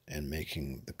Chinese and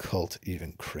making the cult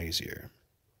even crazier.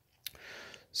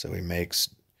 So he makes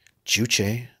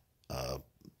Juche a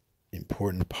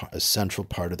central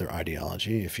part of their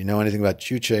ideology. If you know anything about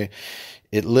Juche,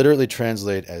 it literally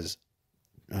translates as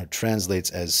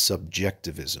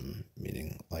subjectivism,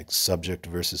 meaning like subject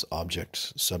versus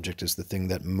object. Subject is the thing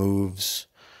that moves,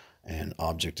 and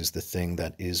object is the thing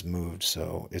that is moved.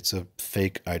 So it's a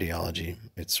fake ideology.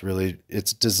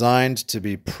 It's designed to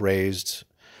be praised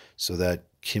so that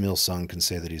Kim Il-sung can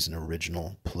say that he's an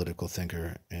original political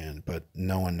thinker, but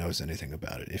no one knows anything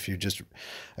about it.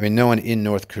 No one in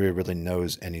North Korea really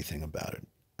knows anything about it.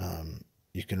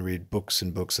 You can read books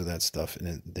and books of that stuff,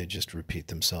 and they just repeat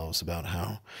themselves about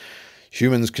how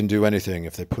humans can do anything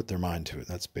if they put their mind to it.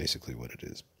 That's basically what it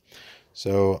is.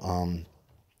 So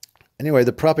anyway,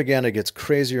 the propaganda gets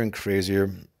crazier and crazier.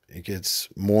 It gets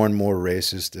more and more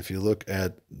racist. If you look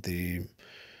at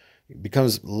it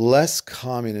becomes less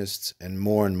communist and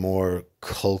more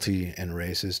culty and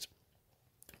racist.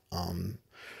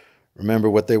 Remember,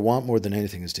 what they want more than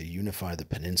anything is to unify the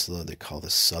peninsula. They call the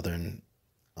Southern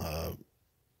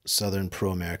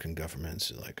pro-American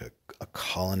governments like a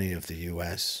colony of the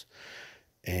U.S.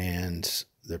 And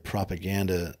their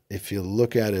propaganda, if you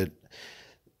look at it,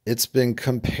 it's been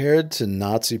compared to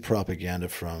Nazi propaganda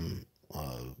from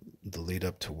the lead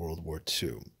up to World War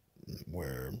II,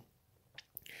 where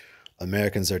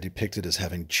Americans are depicted as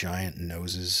having giant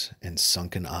noses and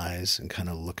sunken eyes and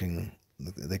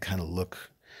they kind of look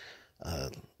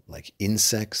like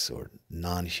insects or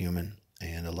non-human.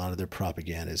 And a lot of their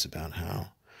propaganda is about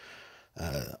how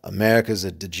America's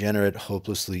a degenerate,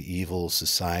 hopelessly evil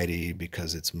society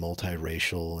because it's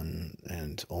multiracial,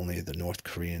 and only the North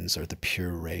Koreans are the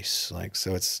pure race.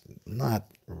 So it's not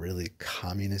really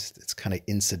communist. It's kind of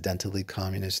incidentally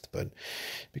communist, but it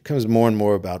becomes more and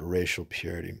more about racial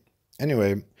purity.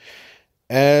 Anyway,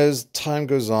 as time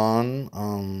goes on,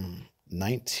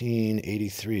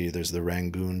 1983, there's the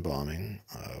Rangoon bombing,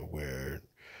 where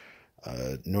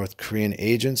North Korean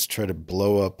agents try to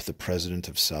blow up the president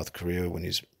of South Korea when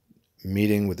he's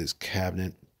meeting with his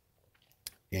cabinet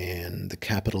in the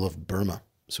capital of Burma.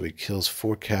 So he kills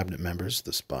 4 cabinet members,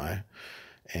 the spy,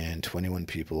 and 21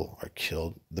 people are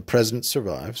killed. The president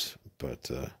survives, but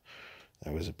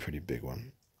that was a pretty big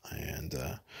one. And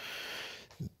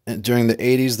during the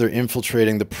 80s, they're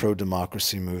infiltrating the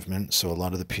pro-democracy movement. So a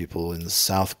lot of the people in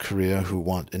South Korea who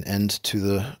want an end to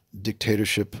the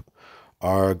dictatorship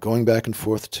are going back and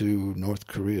forth to North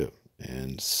Korea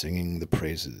and singing the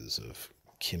praises of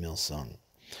Kim Il-sung.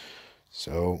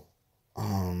 So,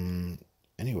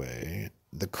 anyway,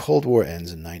 the Cold War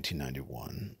ends in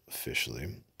 1991,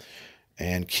 officially.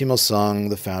 And Kim Il-sung,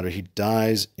 the founder, he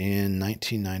dies in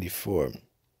 1994.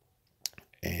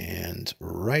 And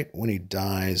right when he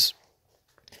dies,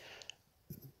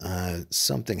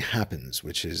 something happens,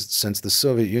 which is, since the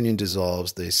Soviet Union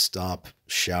dissolves, they stop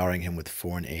showering him with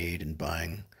foreign aid and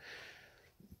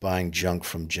buying junk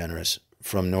from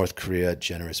North Korea at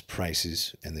generous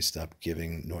prices, and they stop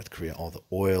giving North Korea all the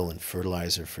oil and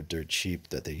fertilizer for dirt cheap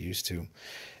that they used to,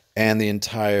 and the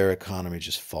entire economy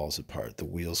just falls apart. The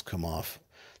wheels come off.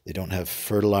 They don't have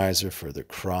fertilizer for their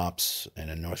crops, and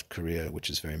in North Korea, which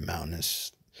is very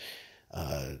mountainous,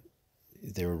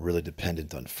 they were really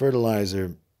dependent on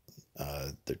fertilizer.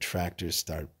 Their tractors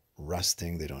start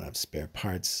rusting. They don't have spare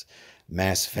parts.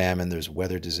 Mass famine. There's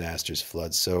weather disasters,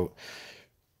 floods. So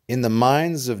in the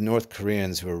minds of North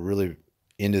Koreans who are really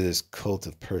into this cult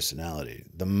of personality,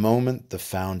 the moment the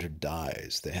founder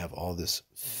dies, they have all this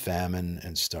famine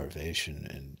and starvation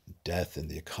and death, and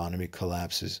the economy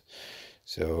collapses.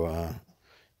 So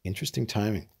interesting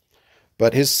timing.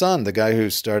 But his son, the guy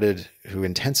who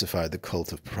intensified the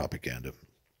cult of propaganda,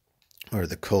 or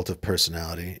the cult of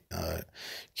personality,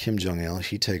 Kim Jong-il,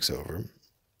 he takes over.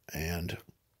 And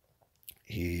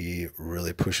he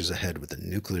really pushes ahead with the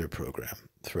nuclear program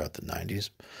throughout the 90s.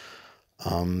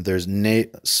 There's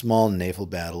small naval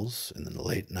battles in the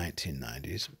late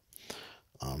 1990s.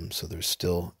 So there's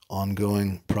still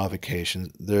ongoing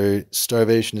provocations. Their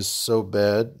starvation is so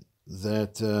bad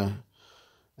that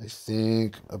I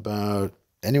think about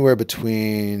anywhere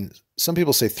between, some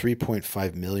people say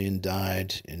 3.5 million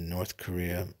died in North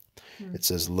Korea. Hmm. It's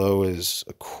as low as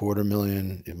a quarter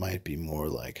million. It might be more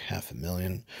like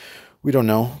 500,000. We don't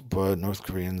know, but North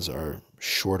Koreans are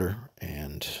shorter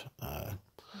and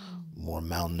more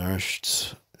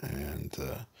malnourished. And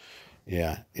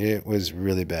yeah, it was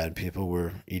really bad. People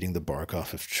were eating the bark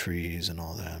off of trees and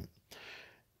all that.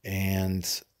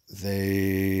 And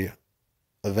they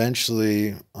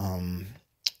eventually,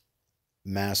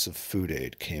 massive food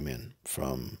aid came in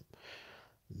from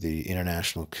the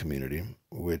international community,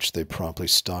 which they promptly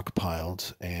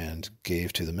stockpiled and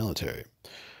gave to the military,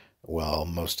 while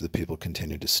most of the people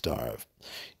continued to starve.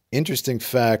 Interesting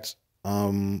fact,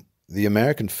 the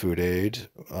American food aid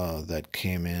that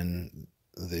came in,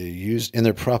 they used in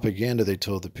their propaganda, they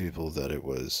told the people that it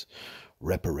was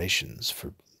reparations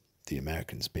for the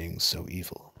Americans being so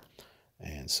evil.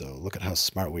 And so look at how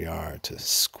smart we are to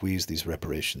squeeze these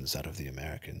reparations out of the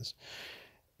Americans.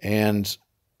 And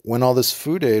when all this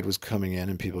food aid was coming in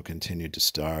and people continued to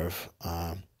starve,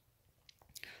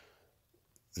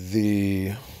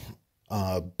 the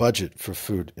budget for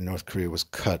food in North Korea was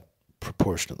cut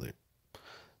proportionately.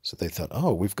 So they thought,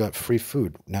 oh, we've got free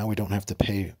food. Now we don't have to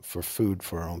pay for food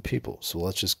for our own people. So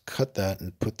let's just cut that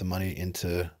and put the money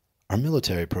into our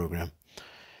military program.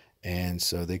 And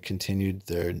so they continued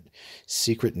their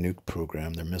secret nuke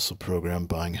program, their missile program,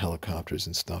 buying helicopters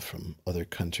and stuff from other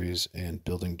countries and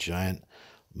building giant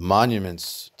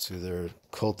monuments to their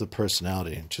cult of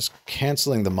personality. Just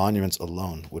canceling the monuments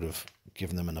alone would have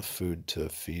given them enough food to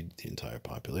feed the entire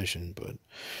population, but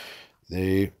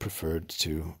they preferred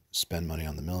to spend money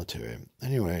on the military.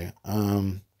 Anyway,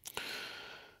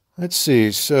 let's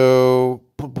see. So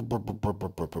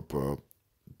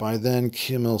by then,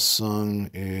 Kim Il Sung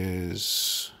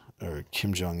is, or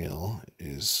Kim Jong Il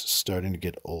is starting to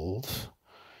get old.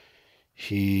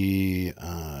 He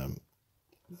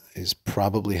is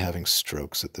probably having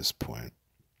strokes at this point.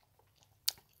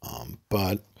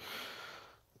 But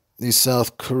the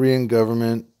South Korean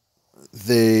government,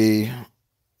 they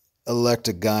elect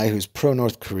a guy who's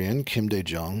pro-North Korean, Kim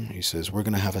Dae-jung. He says, we're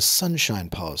going to have a sunshine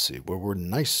policy where we're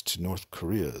nice to North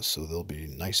Korea, so they'll be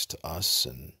nice to us,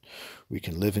 and we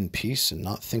can live in peace and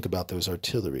not think about those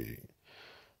artillery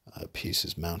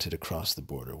pieces mounted across the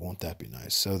border. Won't that be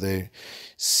nice? So they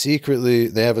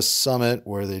have a summit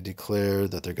where they declare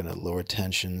that they're going to lower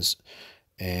tensions,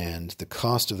 and the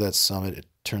cost of that summit, it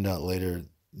turned out later,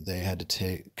 they had to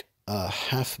take a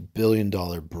 $500 million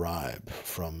bribe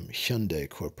from Hyundai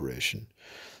Corporation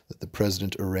that the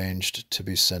president arranged to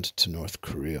be sent to North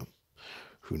Korea.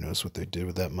 Who knows what they did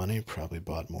with that money? Probably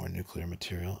bought more nuclear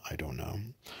material. I don't know.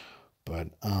 But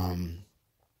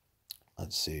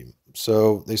let's see.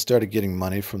 So they started getting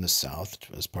money from the South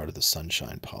as part of the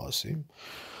Sunshine Policy.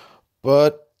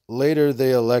 But later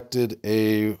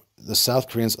the South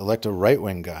Koreans elect a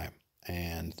right-wing guy,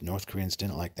 and the North Koreans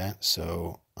didn't like that,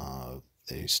 so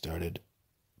they started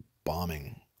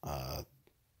bombing.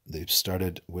 They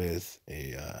started with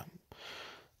let's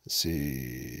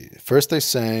see, first they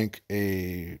sank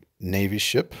a Navy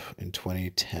ship in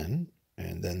 2010,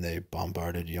 and then they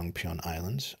bombarded Yongpyeong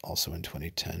Island also in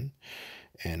 2010,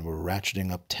 and were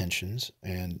ratcheting up tensions.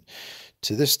 And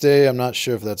to this day, I'm not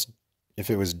sure if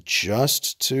it was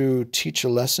just to teach a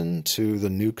lesson to the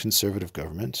new conservative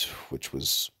government, which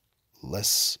was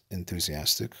less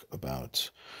enthusiastic about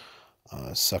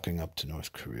sucking up to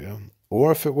North Korea,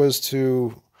 or if it was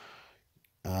to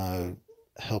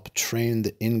help train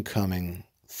the incoming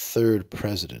third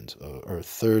president or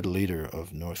third leader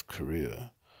of North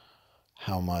Korea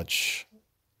how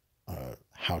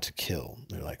to kill.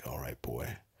 They're like, all right, boy,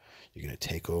 you're going to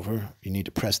take over. You need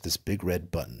to press this big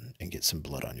red button and get some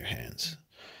blood on your hands.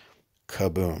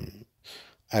 Kaboom.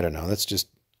 I don't know. That's just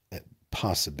a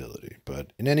possibility.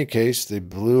 But in any case, they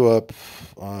blew up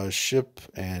a ship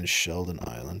and shelled an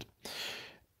island.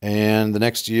 And the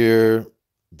next year,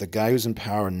 the guy who's in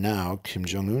power now, Kim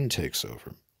Jong-un, takes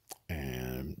over.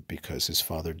 And because his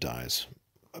father dies,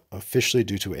 officially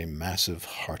due to a massive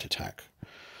heart attack.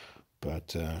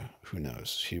 But who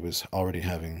knows? He was already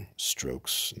having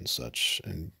strokes and such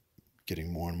and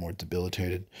getting more and more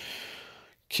debilitated.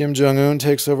 Kim Jong-un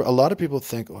takes over. A lot of people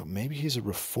think, oh, maybe he's a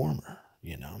reformer.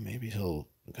 Maybe he'll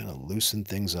kind of loosen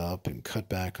things up and cut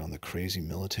back on the crazy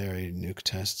military nuke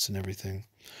tests and everything.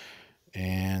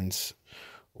 And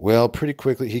Well, pretty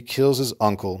quickly, he kills his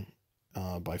uncle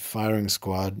by firing a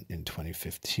squad in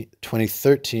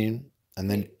 2013, and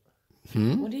then, Wait,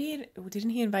 hmm? when did he? Didn't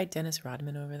he invite Dennis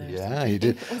Rodman over there or Yeah, he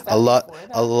did. something? Was A that lot, before a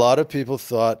that? lot of people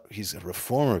thought he's a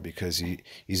reformer because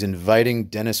he's inviting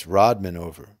Dennis Rodman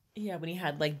over. Yeah, when he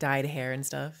had like dyed hair and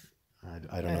stuff. I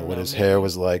don't I know don't what know, his hair maybe.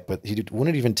 was like, but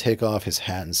wouldn't even take off his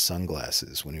hat and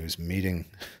sunglasses when he was meeting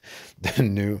the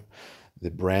new, the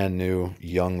brand new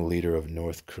young leader of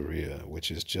North Korea,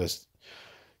 which is just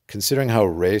considering how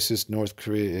racist North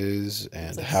Korea is It's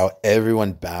and like, how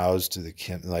everyone bows to the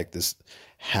Kim, like this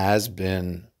has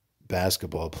been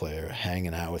basketball player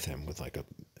hanging out with him with like a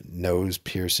nose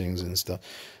piercings and stuff,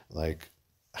 like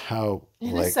how and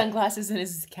his like sunglasses and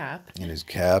his cap. in his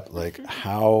cap, like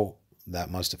how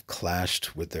that must have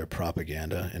clashed with their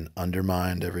propaganda and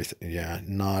undermined everything. Yeah,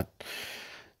 not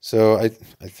so. I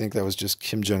think that was just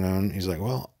Kim Jong Un. He's like,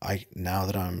 well, I now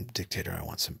that I'm dictator, I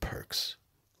want some perks.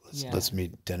 Yeah. Let's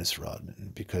meet Dennis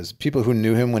Rodman because people who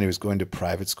knew him when he was going to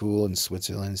private school in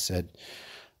Switzerland said,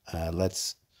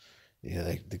 let's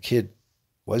like the kid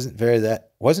wasn't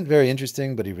very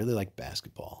interesting, but he really liked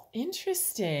basketball.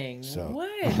 Interesting. So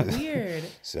What? Weird.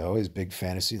 so his big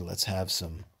fantasy, let's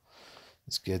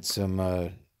get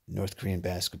some North Korean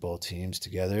basketball teams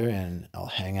together and I'll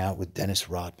hang out with Dennis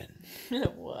Rodman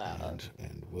Wow.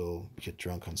 and we'll get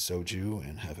drunk on soju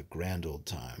and have a grand old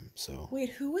time. So Wait,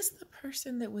 who was the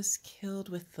person that was killed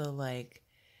with the like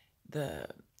the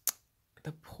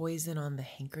the poison on the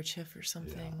handkerchief or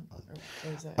something? yeah,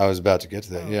 Or was that? I was about to get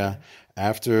to that. Oh, Yeah. okay.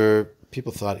 After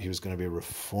people thought he was going to be a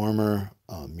reformer,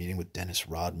 meeting with Dennis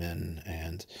Rodman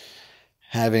and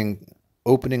having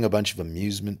opening a bunch of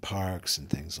amusement parks and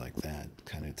things like that,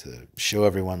 kind of to show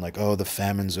everyone like, oh, the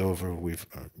famine's over. We're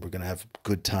going to have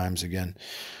good times again.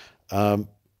 Um,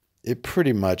 it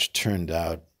pretty much turned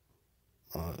out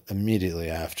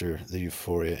immediately after the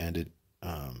euphoria ended,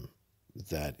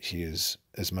 that he is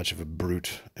as much of a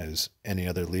brute as any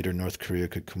other leader North Korea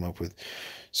could come up with.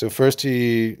 So first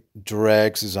he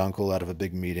drags his uncle out of a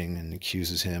big meeting and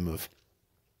accuses him of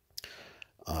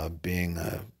being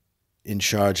in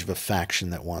charge of a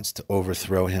faction that wants to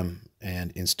overthrow him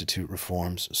and institute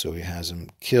reforms. So he has him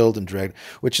killed and dragged,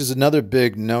 which is another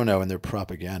big no-no in their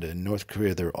propaganda. In North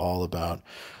Korea, they're all about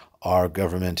our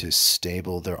government is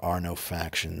stable. There are no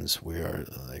factions. We are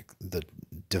like the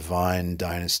divine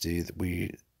dynasty.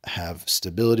 We have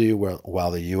stability while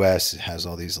the U.S. has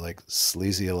all these like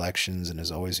sleazy elections and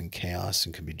is always in chaos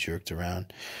and can be jerked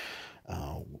around.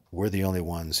 Uh, we're the only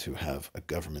ones who have a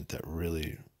government that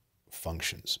really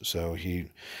functions. So he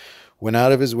went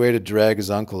out of his way to drag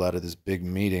his uncle out of this big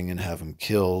meeting and have him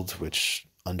killed, which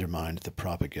undermined the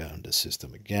propaganda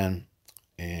system again.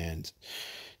 And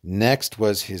next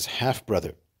was his half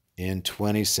brother in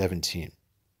 2017,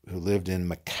 who lived in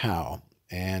Macau.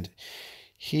 And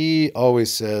he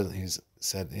always said,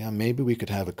 yeah, maybe we could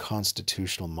have a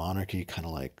constitutional monarchy, kind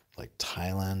of like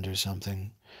Thailand or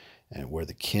something, and where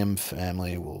the Kim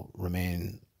family will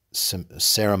remain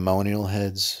ceremonial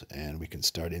heads and we can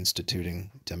start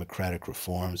instituting democratic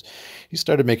reforms. He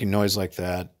started making noise like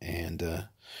that, and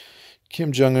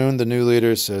Kim Jong Un, the new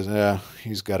leader, says, yeah,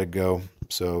 he's got to go.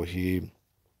 So he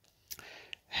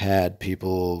had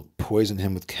people poison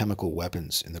him with chemical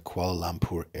weapons in the Kuala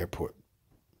Lumpur airport.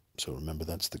 So remember,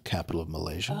 that's the capital of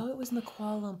Malaysia. Oh, it was in the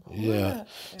Kuala Yeah.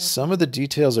 Lumpur Some of airport. the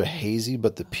details are hazy,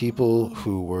 but the people Oh.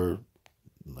 who were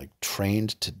like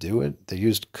trained to do it, they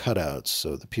used cutouts.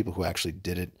 So the people who actually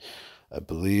did it, I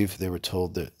believe they were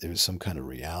told that it was some kind of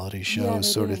reality Yeah, show they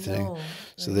sort of didn't thing. know.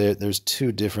 So Right. there's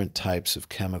two different types of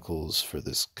chemicals for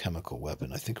this chemical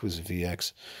weapon. I think it was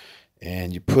VX,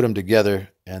 and you put them together,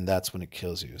 and that's when it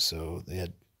kills you. So they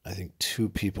had, I think, two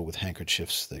people with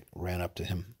handkerchiefs that ran up to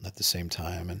him at the same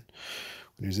time, and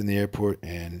when he was in the airport,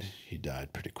 and he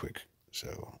died pretty quick.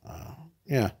 So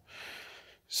yeah,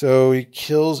 so he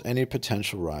kills any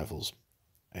potential rivals,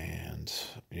 and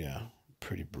yeah,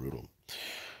 pretty brutal.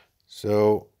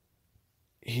 So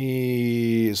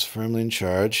he is firmly in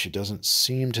charge. He doesn't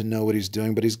seem to know what he's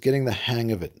doing, but he's getting the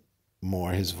hang of it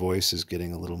more. His voice is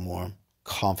getting a little more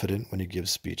confident when he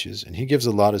gives speeches, and he gives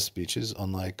a lot of speeches,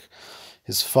 unlike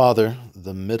his father,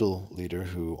 the middle leader,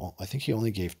 who I think he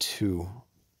only gave two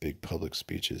big public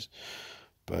speeches.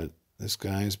 But this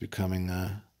guy is becoming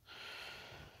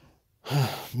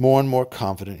more and more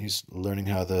confident. He's learning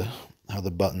how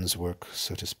the buttons work,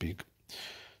 so to speak.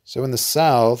 So in the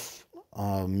South,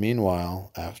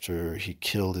 meanwhile, after he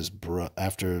killed his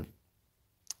after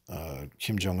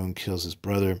Kim Jong Un kills his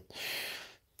brother,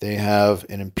 they have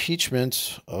an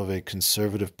impeachment of a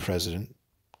conservative president,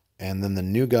 and then the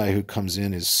new guy who comes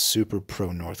in is super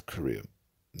pro North Korea.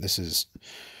 This is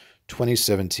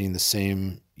 2017, the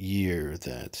same year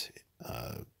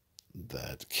uh,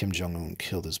 that Kim Jong Un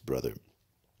killed his brother.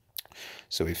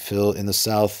 So in the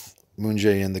South, Moon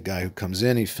Jae-in, the guy who comes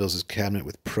in, he fills his cabinet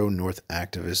with pro-North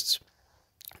activists,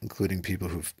 including people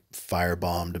who've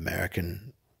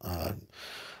firebombed uh,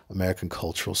 American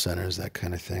cultural centers, that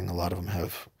kind of thing. A lot of them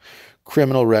have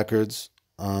criminal records.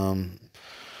 Um,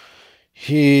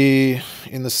 he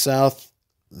in the South,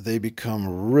 they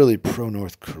become really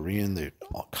pro-North Korean. They're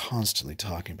constantly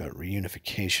talking about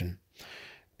reunification,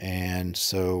 and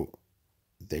so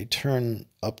they turn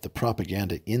up the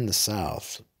propaganda in the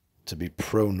South to be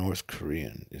pro North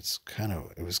Korean. It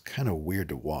was kind of weird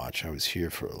to watch. I was here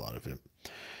for a lot of it.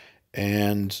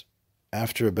 And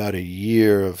after about a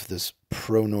year of this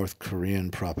pro North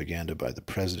Korean propaganda by the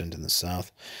president in the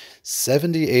South,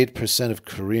 78% of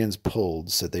Koreans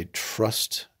polled said they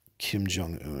trust Kim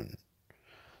Jong Un.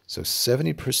 So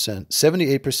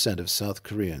 78% of South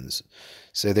Koreans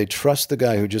say they trust the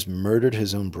guy who just murdered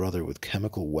his own brother with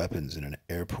chemical weapons in an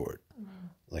airport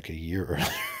like a year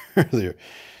earlier.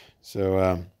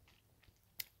 So,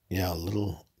 yeah,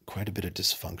 quite a bit of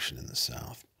dysfunction in the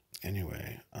South.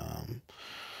 Anyway,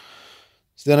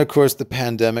 so then, of course, the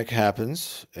pandemic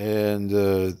happens and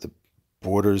the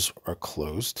borders are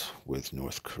closed with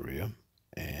North Korea.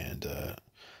 And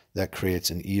that creates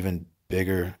an even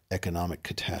bigger economic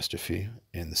catastrophe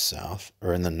in the South,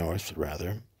 or in the North,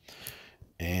 rather.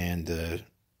 And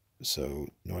so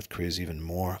North Korea is even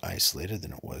more isolated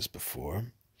than it was before.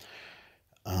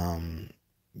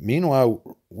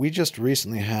 Meanwhile, we just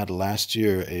recently had last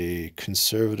year a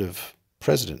conservative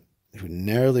president who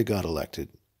narrowly got elected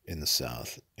in the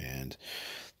South. And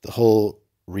the whole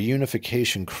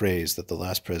reunification craze that the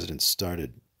last president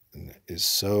started is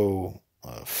so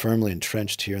firmly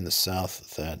entrenched here in the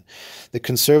South that the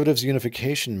Conservatives'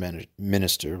 unification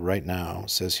minister right now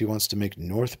says he wants to make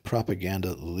North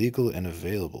propaganda legal and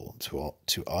available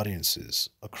to audiences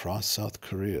across South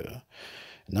Korea.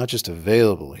 Not just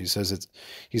available, he says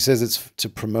it's to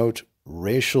promote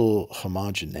racial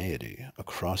homogeneity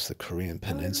across the Korean I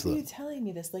remember Peninsula. you telling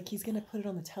me this, like he's gonna put it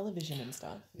on the television and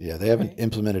stuff. Yeah, they haven't Right?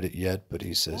 implemented it yet, but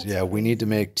he says, That's yeah, we need to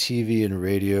crazy. make TV and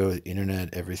radio,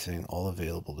 internet, everything all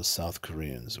available to South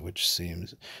Koreans, which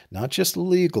seems not just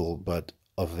legal, but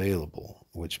available,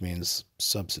 which means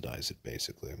subsidize it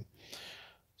basically.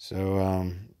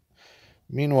 So,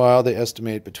 meanwhile, they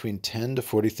estimate between 10 to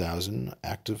 40,000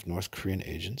 active North Korean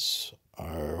agents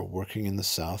are working in the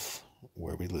South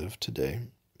where we live today.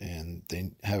 And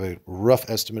they have a rough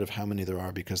estimate of how many there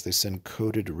are because they send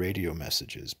coded radio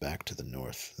messages back to the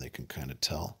North. They can kind of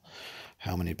tell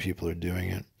how many people are doing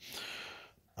it.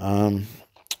 Um,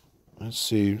 let's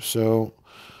see. So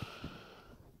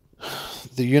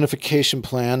the unification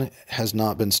plan has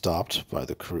not been stopped by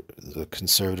the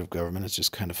conservative government. It's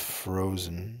just kind of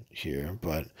frozen here.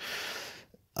 But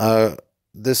uh,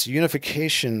 this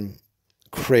unification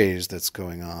craze that's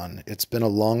going on, it's been a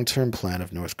long-term plan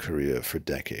of North Korea for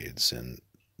decades. And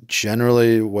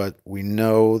generally what we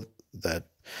know that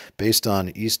based on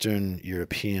Eastern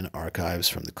European archives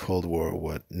from the Cold War,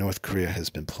 what North Korea has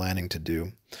been planning to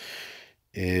do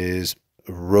is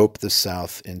rope the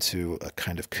South into a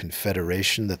kind of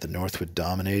confederation that the North would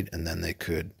dominate, and then they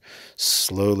could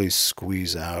slowly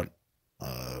squeeze out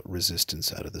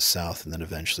resistance out of the South and then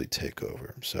eventually take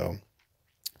over. So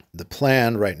the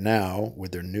plan right now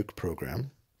with their nuke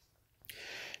program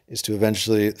is to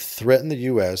eventually threaten the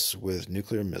U.S. with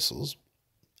nuclear missiles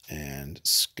and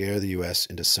scare the U.S.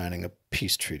 into signing a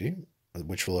peace treaty,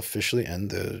 which will officially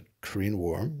end the Korean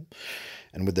War.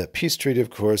 And with that peace treaty, of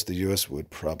course, the U.S. would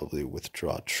probably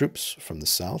withdraw troops from the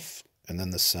South, and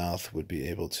then the South would be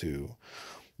able to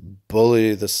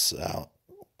bully the South.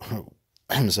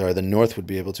 I'm sorry, the North would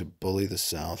be able to bully the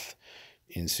South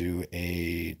into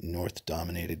a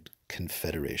North-dominated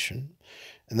confederation,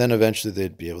 and then eventually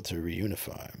they'd be able to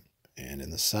reunify. And in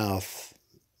the South,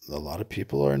 a lot of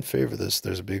people are in favor of this.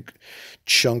 There's a big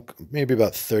chunk, maybe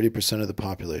about 30% of the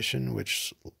population,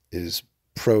 which is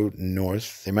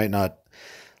pro-North. They might not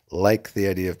like the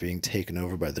idea of being taken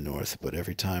over by the North, but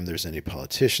every time there's any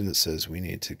politician that says we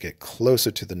need to get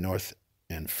closer to the North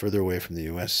and further away from the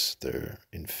U.S., they're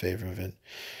in favor of it.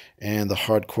 And the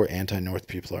hardcore anti-North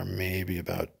people are maybe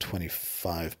about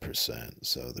 25%.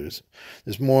 So there's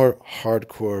more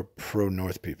hardcore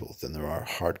pro-North people than there are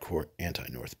hardcore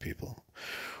anti-North people,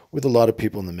 with a lot of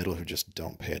people in the middle who just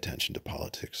don't pay attention to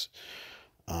politics.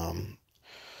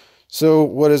 So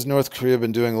what has North Korea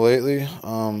been doing lately?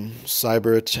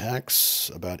 Cyber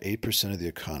attacks. About 8% of the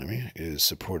economy is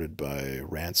supported by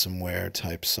ransomware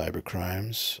type cyber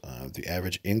crimes. The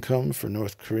average income for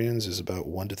North Koreans is about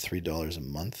 $1 to $3 a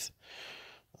month.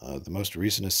 The most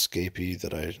recent escapee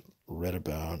that I read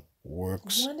about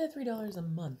works, $1 to $3 a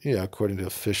month. yeah, according to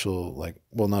official, like,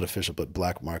 well, not official, but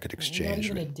black market Not exchange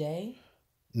even a rate. day?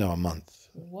 No, a month.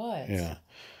 What? Yeah.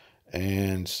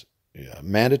 And yeah,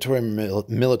 mandatory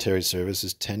military service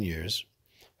is 10 years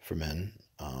for men.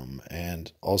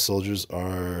 And all soldiers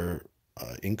are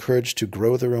encouraged to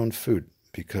grow their own food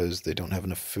because they don't have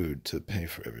enough food to pay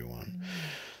for everyone. Mm.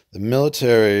 The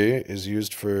military is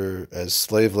used for as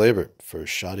slave labor for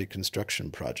shoddy construction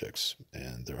projects,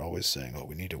 and they're always saying, "Oh,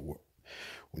 we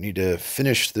need to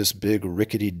finish this big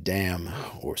rickety dam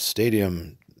or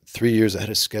stadium 3 years ahead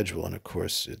of schedule." And of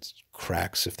course, it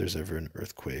cracks if there's ever an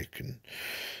earthquake. And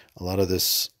a lot of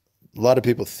this, a lot of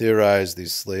people theorize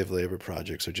these slave labor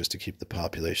projects are just to keep the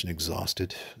population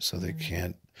exhausted, so they Mm.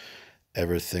 can't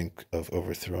ever think of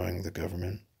overthrowing the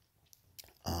government.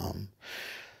 Um,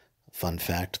 Fun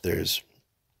fact: there's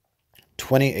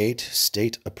 28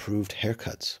 state-approved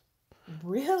haircuts,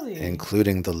 Really?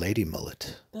 including the lady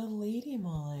mullet. The lady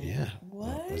mullet. Yeah,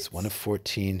 well, it's one What? of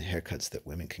 14 haircuts that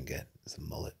women can get. Is a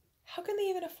mullet. How can they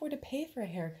even afford to pay for a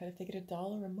haircut if they get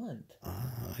 $1 a month?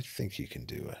 I think you can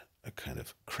do a kind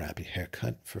of crappy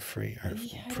haircut for free, or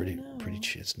Yeah, I don't pretty know.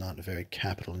 cheap. It's not very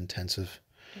capital intensive.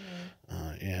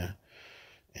 Yeah. Yeah,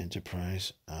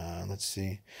 enterprise. Let's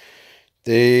see.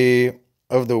 They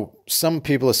of the some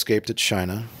people escaped to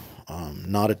China,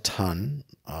 not a ton,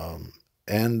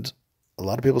 and a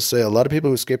lot of people say a lot of people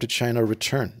who escape to China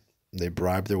return. They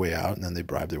bribe their way out and then they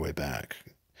bribe their way back,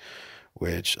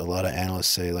 which a lot of analysts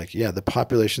say, like, yeah, the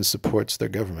population supports their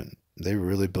government. They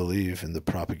really believe in the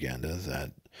propaganda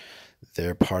that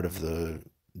they're part of the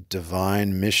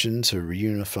divine mission to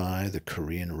reunify the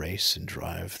Korean race and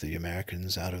drive the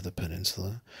Americans out of the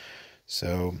peninsula.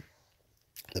 So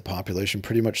the population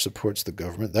pretty much supports the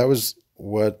government. That was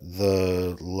what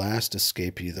the last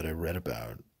escapee that I read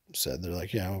about said. They're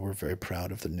like, yeah, we're very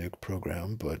proud of the nuke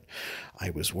program, but I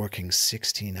was working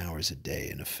 16 hours a day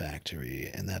in a factory,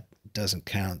 and that doesn't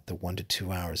count the 1 to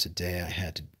 2 hours a day I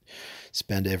had to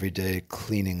spend every day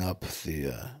cleaning up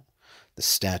the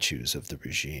statues of the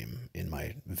regime in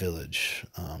my village.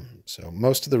 So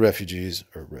most of the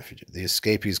the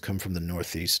escapees come from the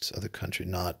northeast of the country,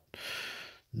 not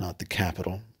the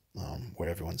capital, where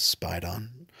everyone's spied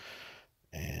on,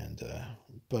 and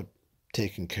but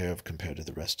taken care of compared to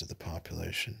the rest of the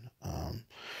population.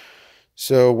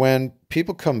 So when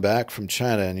people come back from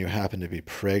China and you happen to be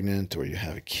pregnant or you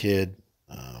have a kid,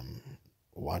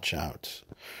 watch out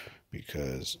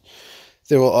because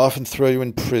they will often throw you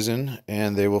in prison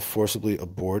and they will forcibly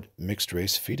abort mixed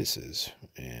race fetuses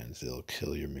and they'll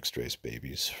kill your mixed race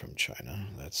babies from China.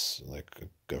 That's like a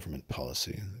government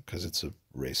policy because it's a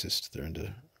racist. They're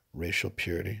into racial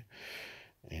purity.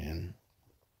 And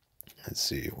let's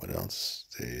see what else.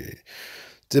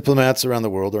 Diplomats around the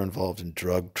world are involved in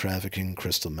drug trafficking,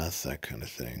 crystal meth, that kind of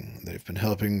thing. They've been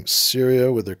helping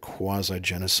Syria with their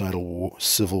quasi-genocidal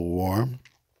civil war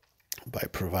by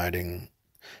providing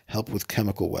help with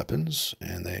chemical weapons,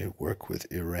 and they work with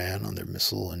Iran on their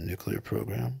missile and nuclear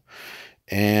program.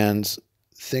 And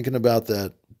thinking about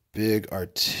that big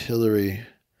artillery,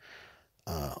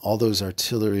 all those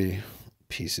artillery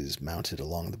pieces mounted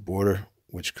along the border,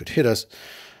 which could hit us.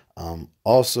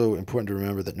 Also important to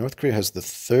remember that North Korea has the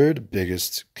third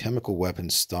biggest chemical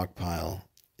weapons stockpile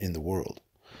in the world.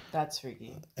 That's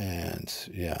freaky. And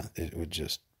yeah, it would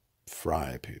just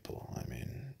fry people. I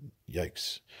mean,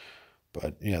 yikes.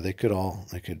 But yeah, they could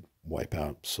wipe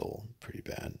out Seoul pretty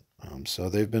bad. So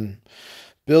they've been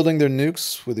building their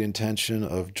nukes with the intention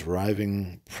of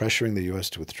pressuring the U.S.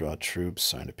 to withdraw troops,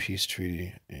 sign a peace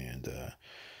treaty, and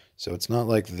so it's not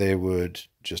like they would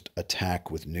just attack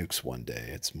with nukes one day.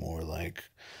 It's more like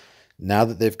now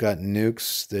that they've got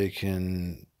nukes, they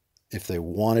can, if they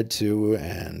wanted to,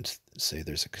 and say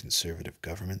there's a conservative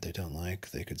government they don't like,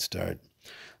 they could start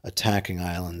attacking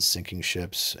islands, sinking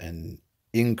ships, and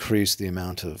increase the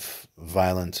amount of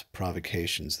violent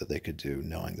provocations that they could do,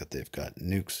 knowing that they've got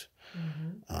nukes.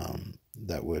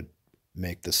 That would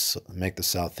make the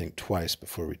South think twice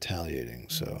before retaliating.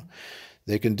 So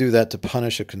they can do that to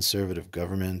punish a conservative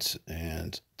government.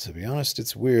 And to be honest,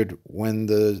 it's weird when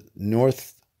the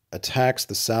North attacks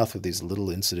the South with these little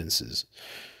incidences,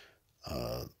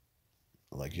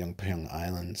 like Yongpyong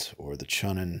Island or the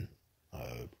Cheonan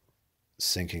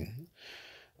sinking.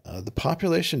 The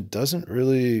population doesn't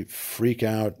really freak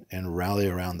out and rally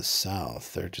around the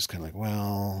South. They're just kind of like,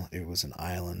 well, it was an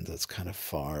island that's kind of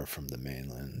far from the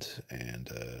mainland, and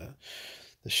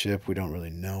the ship, we don't really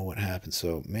know what happened.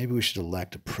 So maybe we should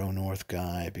elect a pro-North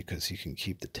guy because he can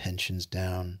keep the tensions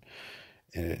down.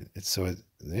 And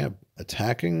yeah,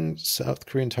 attacking South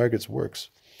Korean targets works.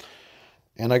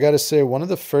 And I got to say, one of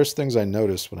the first things I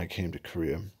noticed when I came to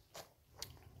Korea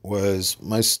was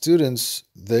my students,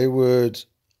 they would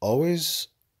always,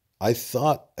 I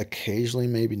thought occasionally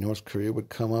maybe North Korea would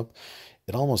come up.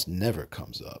 It almost never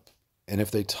comes up. And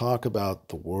if they talk about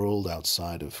the world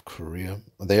outside of Korea,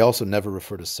 they also never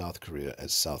refer to South Korea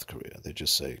as South Korea. They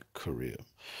just say Korea.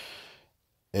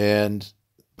 And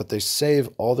but they save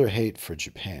all their hate for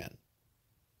Japan.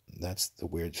 That's the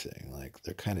weird thing. Like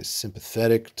they're kind of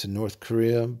sympathetic to North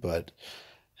Korea, but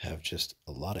have just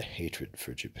a lot of hatred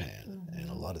for Japan. And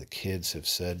a Mm-hmm. lot of the kids have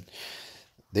said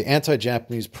the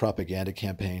anti-Japanese propaganda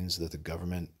campaigns that the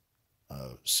government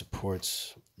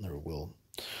supports or will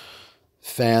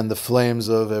fan the flames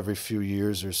of every few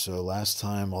years or so. Last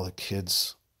time, all the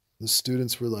kids, the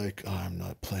students were like, oh, I'm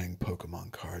not playing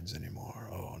Pokemon cards anymore.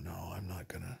 Oh, no, I'm not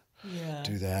going to Yeah.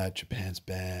 do that. Japan's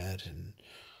bad. And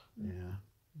yeah.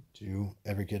 Do you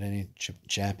ever get any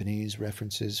Japanese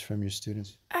references from your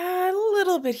students? A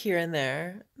little bit here and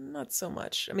there, not so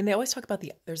much. I mean, they always talk about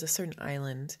there's a certain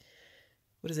island.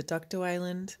 What is it, Dokdo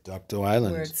Island? Dokdo Where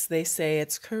Island. they say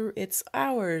it's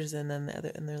ours, and then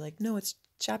they're like, no, it's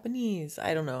Japanese.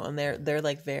 I don't know, and they're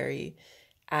like very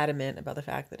adamant about the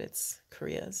fact that it's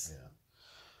Korea's. Yeah.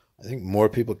 I think more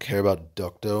people care about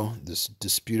Dokdo, this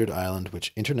disputed island,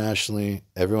 which internationally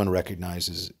everyone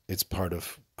recognizes it's part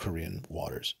of Korean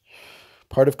waters,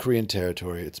 part of Korean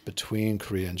territory. It's between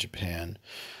Korea and Japan.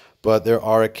 But there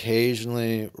are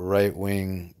occasionally right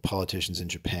wing politicians in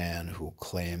Japan who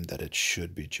claim that it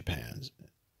should be Japan's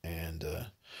and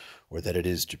or that it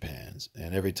is Japan's.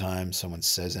 And every time someone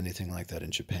says anything like that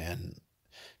in Japan,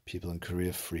 people in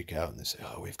Korea freak out and they say,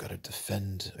 oh, we've got to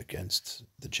defend against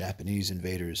the Japanese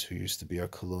invaders who used to be our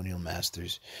colonial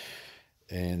masters.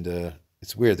 And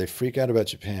it's weird. They freak out about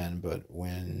Japan, but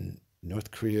when North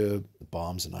Korea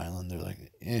bombs an island, they're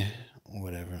like,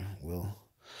 whatever.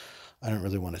 I don't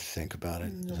really want to think about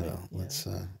it. No, So yeah. let's,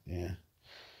 yeah.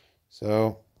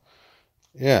 So,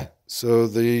 yeah. So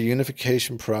the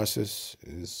unification process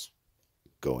is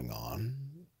going on.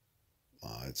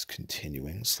 It's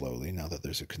continuing slowly now that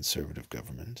there's a conservative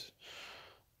government.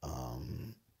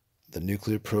 Um, the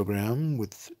nuclear program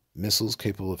with missiles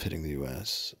capable of hitting the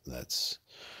U.S., that's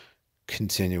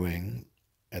continuing.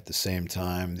 At the same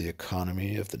time, the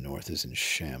economy of the North is in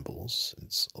shambles.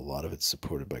 A lot of it's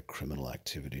supported by criminal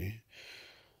activity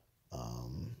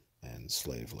and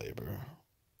slave labor,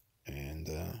 and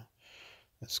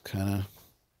that's kind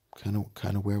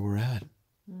of where we're at.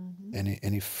 Hmm.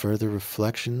 Any further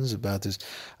reflections about this?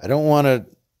 I don't want to.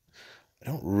 I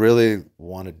don't really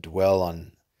want to dwell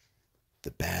on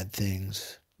the bad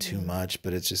things too Mm, much,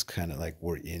 but it's just kind of like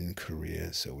we're in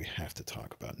Korea, so we have to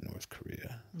talk about North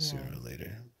Korea yeah. sooner or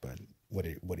later. But what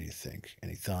do you think?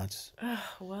 Any thoughts?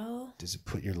 Well, Does it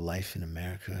put your life in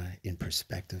America in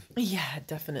perspective? yeah, it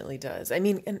definitely does. I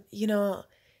mean, and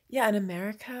yeah, in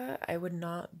America, I would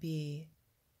not be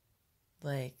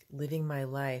like living my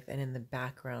life and in the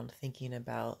background thinking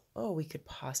about, oh, we could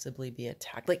possibly be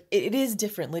attacked. Like it is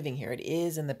different living here. It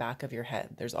is in the back of your head.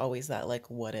 There's always that like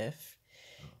what if,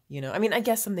 I mean, I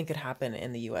guess something could happen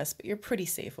in the US, but you're pretty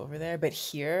safe over there. But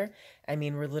here, I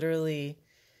mean, we're literally,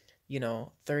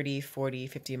 30, 40,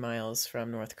 50 miles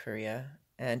from North Korea.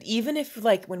 And even if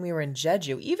like when we were in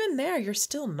Jeju, even there you're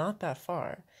still not that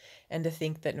far. And to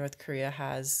think that North Korea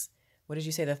has, what did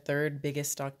you say, the third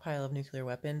biggest stockpile of nuclear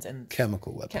weapons and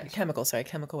Chemical weapons.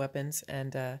 chemical weapons,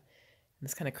 and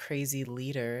this kind of crazy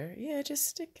leader, yeah,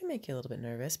 it can make you a little bit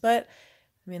nervous. But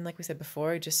I mean, like we said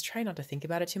before, just try not to think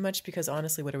about it too much because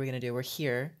honestly, what are we going to do? We're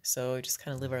here, so just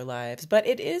kind of live our lives. But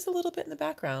it is a little bit in the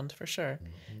background for sure,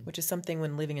 Mhm. which is something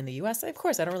when living in the US, of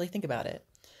course, I don't really think about it.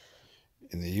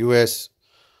 In the U.S.,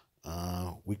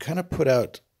 we kind of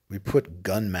put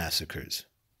gun massacres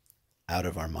out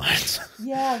of our minds.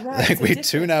 Yeah, right. Like So we different.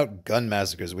 tune out gun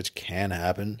massacres, which can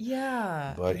happen,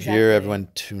 Yeah, but here exactly. everyone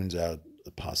tunes out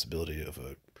the possibility of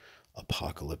a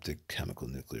apocalyptic chemical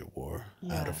nuclear war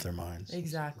out Yeah, of their minds. So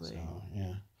exactly.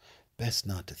 yeah, best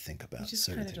not to think You about just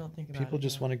certain kind of things. don't think about People it.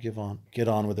 just Yeah. want to get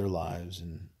on with their lives,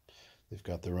 and they've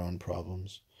got their own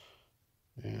problems.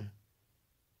 Yeah.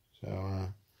 So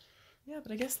Yeah,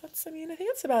 but I guess I mean, I think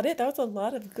that's about it. That was a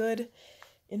lot of good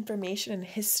information and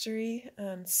history,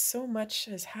 and so much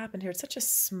has happened here. It's such a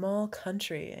small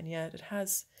country, and yet it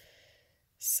has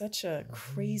such a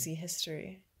crazy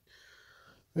history.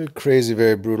 very crazy,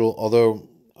 very brutal. Although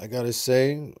I gotta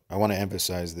say, I want to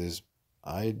emphasize this.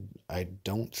 I I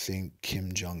don't think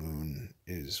Kim Jong Un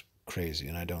is crazy,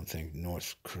 and I don't think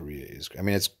North Korea is. I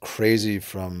mean, it's crazy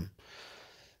from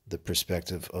the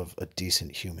perspective of a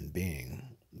decent human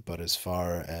being, But as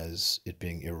far as it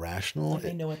being irrational, Like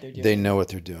they know what they're they doing. know what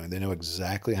they're doing. They know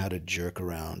exactly how to jerk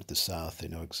around the South. They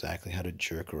know exactly how to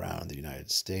jerk around the United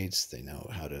States. They know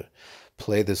how to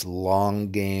play this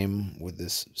long game with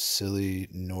this silly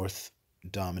North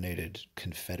dominated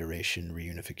Confederation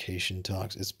reunification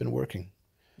talks. It's been working.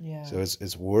 Yeah. So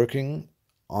it's working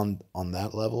on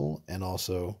that level, and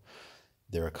also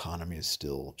their economy is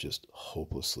still just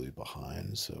hopelessly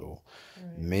behind. So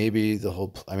Right. maybe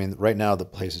I mean, right now the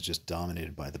place is just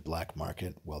dominated by the black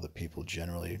market while the people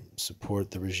generally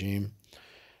support the regime.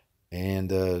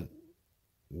 And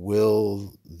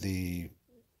will the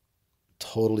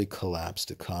totally collapsed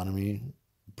economy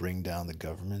bring down the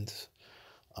government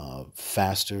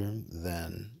faster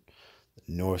than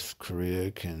North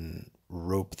Korea can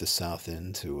rope the South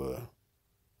into a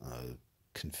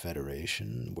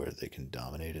confederation where they can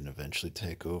dominate and eventually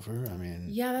take over? I mean,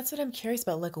 Yeah, that's what I'm curious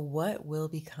about. Like, what will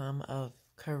become of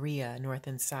Korea, North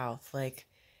and South? Like,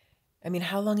 I mean,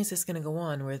 how long is this going to go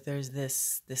on where there's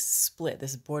this split,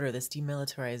 this border, this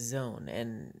demilitarized zone,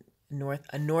 and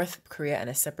North Korea and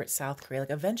a separate South Korea? Like,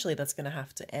 eventually that's going to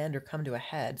have to end or come to a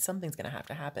head. Something's going to have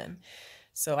to happen.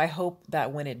 So I hope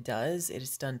that when it does, it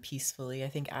is done peacefully. I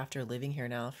think after living here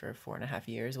now for 4.5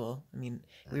 years, well, I mean,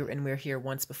 we were here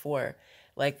once before.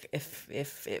 Like if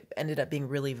it ended up being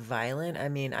really violent, I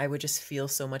mean, I would just feel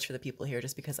so much for the people here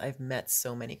just because I've met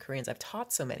so many Koreans. I've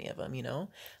taught so many of them, you know?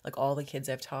 Like all the kids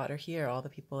I've taught are here, all the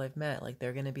people I've met, like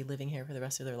they're going to be living here for the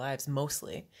rest of their lives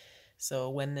mostly. So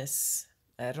when this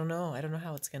I don't know. I don't know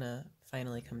how it's going to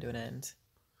finally come to an end.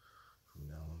 who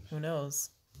knows? Who knows?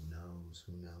 Who knows?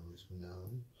 Who knows? Who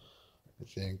knows? I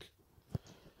think.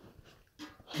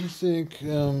 I think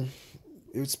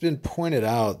it's been pointed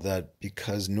out that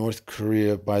because North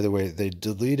Korea, by the way, they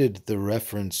deleted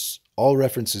all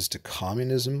references to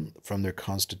communism from their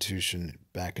constitution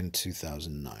back in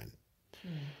 2009. Hmm.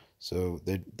 So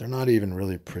they're not even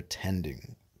really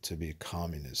pretending to be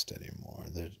communist anymore.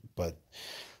 But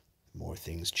the more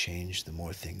things change, the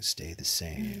more things stay the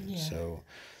same. Yeah. So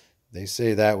they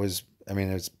say that was, I mean,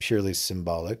 it's purely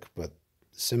symbolic, but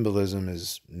symbolism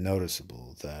is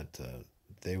noticeable that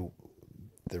they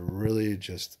they're really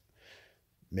just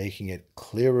making it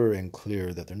clearer and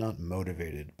clearer that they're not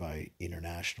motivated by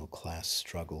international class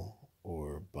struggle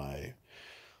or by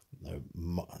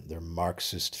their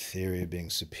Marxist theory of being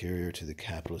superior to the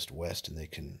capitalist West, and they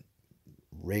can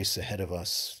race ahead of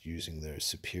us using their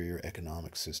superior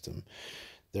economic system.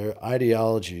 Their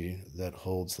ideology that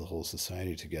holds the whole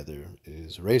society together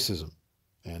is racism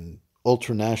and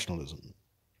ultranationalism,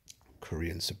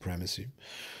 Korean supremacy.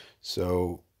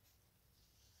 So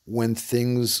when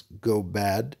things go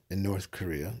bad in North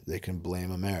Korea, they can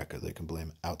blame America, they can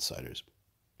blame outsiders.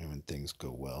 And when things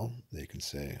go well, they can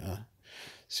say,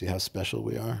 see how special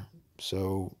we are?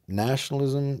 So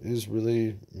nationalism is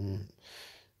really,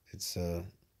 it's a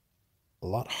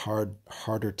lot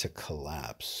harder to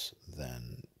collapse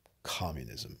than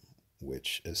communism,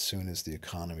 which as soon as the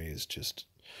economy is just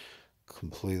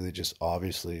completely, just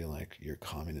obviously like your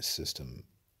communist system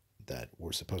that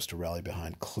we're supposed to rally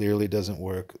behind clearly doesn't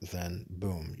work, then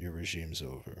boom, your regime's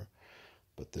over.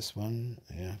 But this one,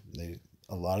 yeah,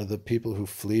 a lot of the people who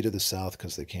flee to the South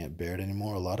because they can't bear it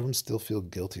anymore, a lot of them still feel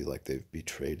guilty, like they've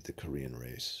betrayed the Korean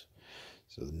race.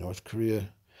 So the North Korea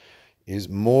is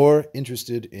more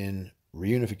interested in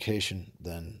reunification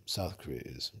than South Korea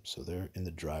is. So they're in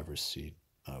the driver's seat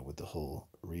with the whole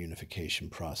reunification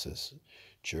process,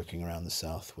 jerking around the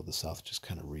South while the South just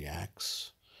kind of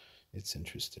reacts. It's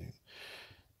interesting.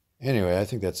 Anyway, I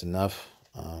think that's enough.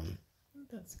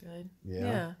 That's good. Yeah.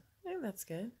 Yeah, I think that's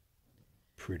good.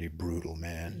 Pretty brutal,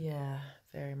 man. Yeah,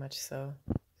 very much so.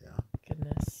 Yeah.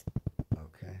 Goodness.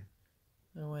 Okay.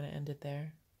 I want to end it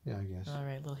there. Yeah, I guess. All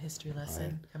right, little history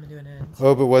lesson right. coming to an end.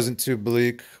 Hope it wasn't too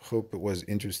bleak. Hope it was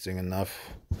interesting enough.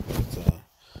 But,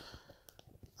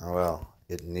 oh well,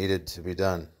 it needed to be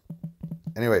done.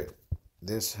 Anyway,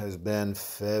 this has been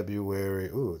February.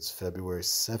 Ooh, it's February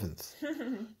 7th.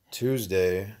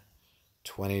 Tuesday,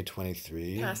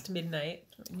 2023. Past midnight,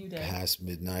 new day. Past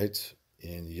midnight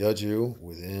in Yeoju,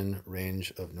 within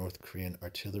range of North Korean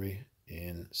artillery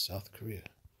in South Korea.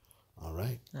 All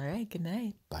right. All right, good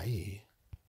night. Bye.